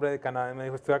otro hombre de Canadá y me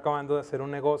dijo, estoy acabando de hacer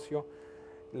un negocio,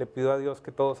 le pido a Dios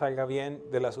que todo salga bien,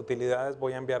 de las utilidades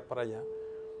voy a enviar para allá.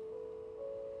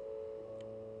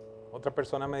 Otra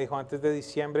persona me dijo, antes de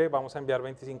diciembre vamos a enviar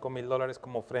 $25,000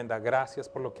 como ofrenda, gracias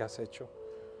por lo que has hecho.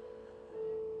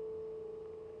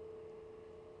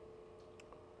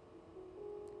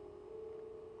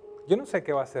 Yo no sé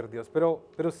qué va a hacer Dios, pero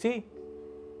sí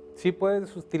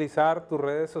puedes utilizar tus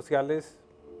redes sociales,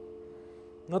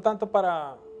 no tanto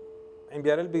para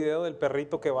enviar el video del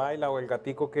perrito que baila o el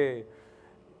gatico que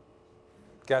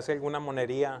hace alguna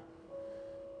monería,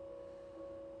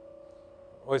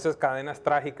 o esas cadenas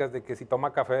trágicas de que si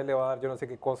toma café le va a dar yo no sé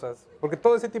qué cosas, porque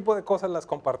todo ese tipo de cosas las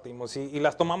compartimos y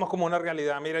las tomamos como una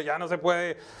realidad. Mire, ya no se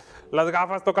puede, las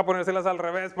gafas toca ponérselas al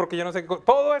revés porque yo no sé qué,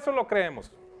 todo eso lo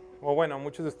creemos. O bueno,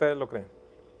 muchos de ustedes lo creen.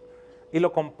 Y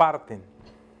lo comparten.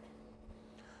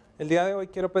 El día de hoy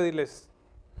quiero pedirles,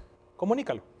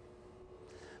 comunícalo.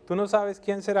 Tú no sabes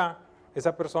quién será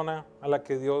esa persona a la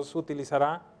que Dios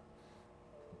utilizará.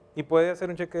 Y puede hacer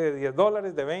un cheque de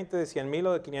 $10, de 20, de 100,000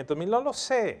 o de 500,000. No lo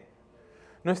sé.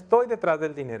 No estoy detrás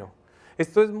del dinero.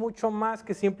 Esto es mucho más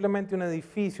que simplemente un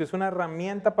edificio. Es una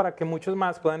herramienta para que muchos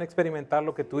más puedan experimentar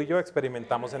lo que tú y yo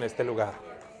experimentamos en este lugar.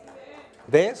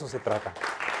 De eso se trata.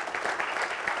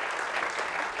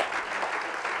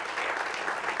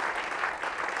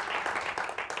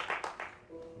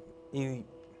 Y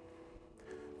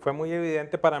fue muy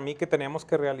evidente para mí que teníamos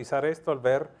que realizar esto al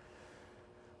ver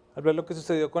lo que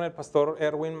sucedió con el pastor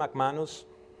Erwin McManus.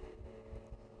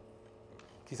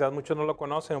 Quizás muchos no lo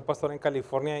conocen, un pastor en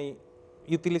California, y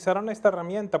utilizaron esta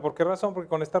herramienta. ¿Por qué razón? Porque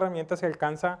con esta herramienta se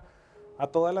alcanza a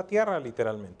toda la tierra,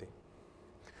 literalmente.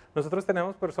 Nosotros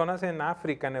tenemos personas en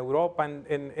África, en Europa,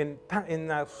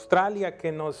 en Australia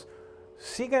que nos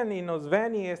siguen y nos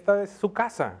ven y esta es su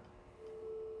casa.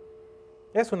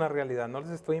 Es una realidad, no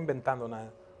les estoy inventando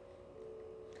nada.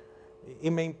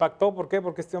 Y me impactó, ¿por qué?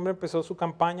 Porque este hombre empezó su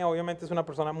campaña, obviamente es una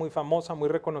persona muy famosa, muy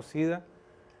reconocida,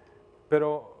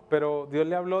 pero Dios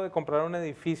le habló de comprar un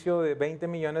edificio de $20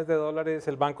 millones,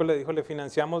 el banco le dijo, le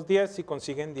financiamos 10 si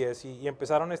consiguen 10, y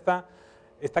empezaron esta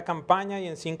campaña y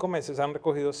en 5 meses han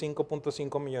recogido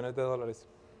 $5.5 millones.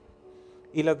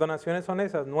 Y las donaciones son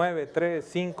esas, 9, 3,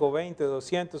 5, 20,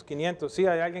 200, 500, sí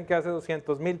hay alguien que hace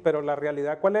 200,000, pero la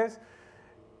realidad ¿cuál es?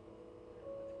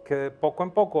 Que de poco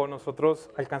en poco nosotros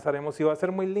alcanzaremos, y va a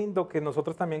ser muy lindo que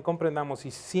nosotros también comprendamos,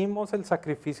 hicimos el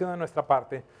sacrificio de nuestra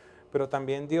parte, pero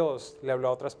también Dios le habló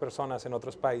a otras personas en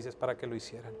otros países para que lo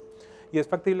hicieran. Y es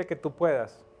factible que tú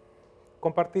puedas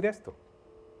compartir esto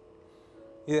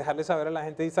y dejarle saber a la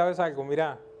gente, y sabes algo,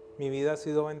 mira, mi vida ha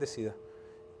sido bendecida.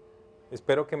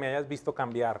 Espero que me hayas visto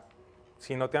cambiar.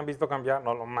 Si no te han visto cambiar,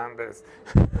 no lo mandes.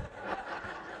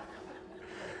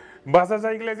 Vas a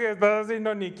esa iglesia y estás así,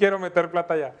 no, ni quiero meter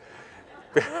plata allá.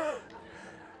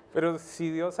 Pero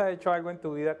si Dios ha hecho algo en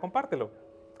tu vida, compártelo.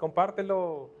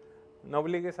 Compártelo, no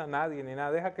obligues a nadie ni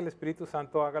nada. Deja que el Espíritu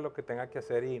Santo haga lo que tenga que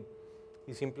hacer y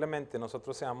simplemente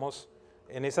nosotros seamos,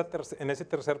 en ese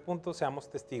tercer punto, seamos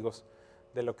testigos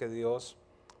de lo que Dios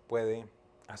puede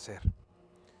hacer.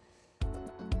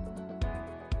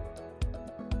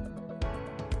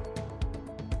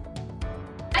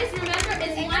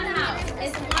 It's one house.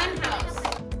 It's one house.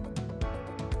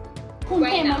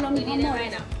 Juntémoslo, mis We need it amores.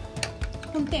 right now.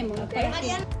 Juntémoslo para que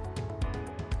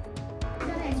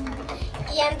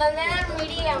 ¿Y en dónde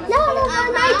dormiríamos? No,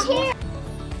 my chair.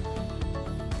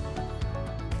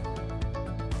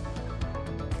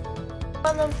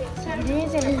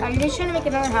 Are you trying to make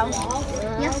another house?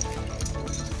 Yeah.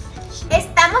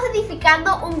 Estamos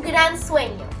edificando un gran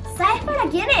sueño. ¿Sabes para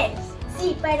quién es?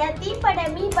 Sí, para ti, para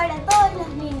mí, para todos los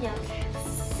niños.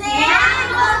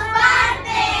 ¡Seamos parte!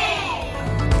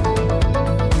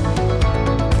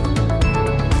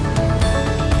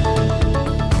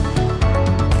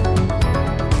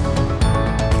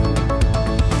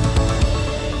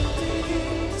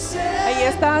 Ahí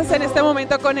estás en este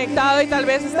momento conectado y tal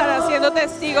vez estarás siendo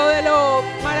testigo de lo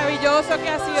maravilloso que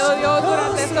ha sido Dios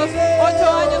durante estos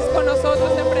 8 años con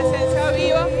nosotros en Presencia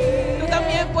Viva. Tú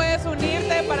también puedes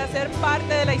unirte para ser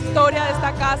parte de la historia de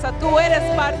esta casa. Tú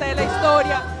eres parte de la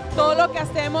historia. Todo lo que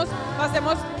hacemos, lo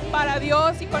hacemos para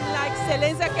Dios y con la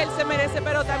excelencia que Él se merece,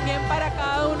 pero también para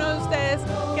cada uno de ustedes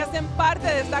que hacen parte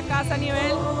de esta casa a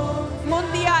nivel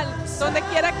mundial. Donde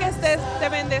quiera que estés, te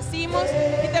bendecimos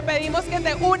y te pedimos que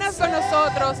te unas con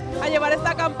nosotros a llevar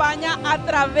esta campaña a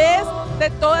través de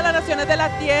todas las naciones de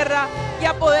la tierra y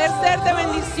a poder ser de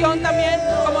bendición también,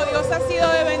 como Dios ha sido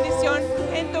de bendición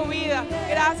en tu vida.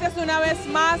 Gracias una vez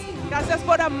más. Gracias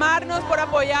por amarnos, por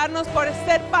apoyarnos, por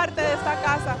ser parte de esta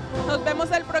casa. Nos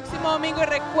vemos el próximo domingo y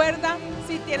recuerda,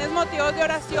 si tienes motivos de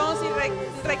oración,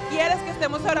 si requieres que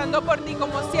estemos orando por ti,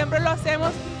 como siempre lo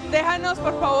hacemos, déjanos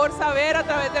por favor saber a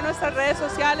través de nuestras redes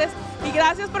sociales. Y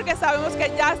gracias porque sabemos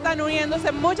que ya están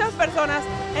uniéndose muchas personas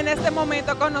en este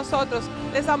momento con nosotros.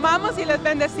 Les amamos y les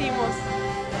bendecimos.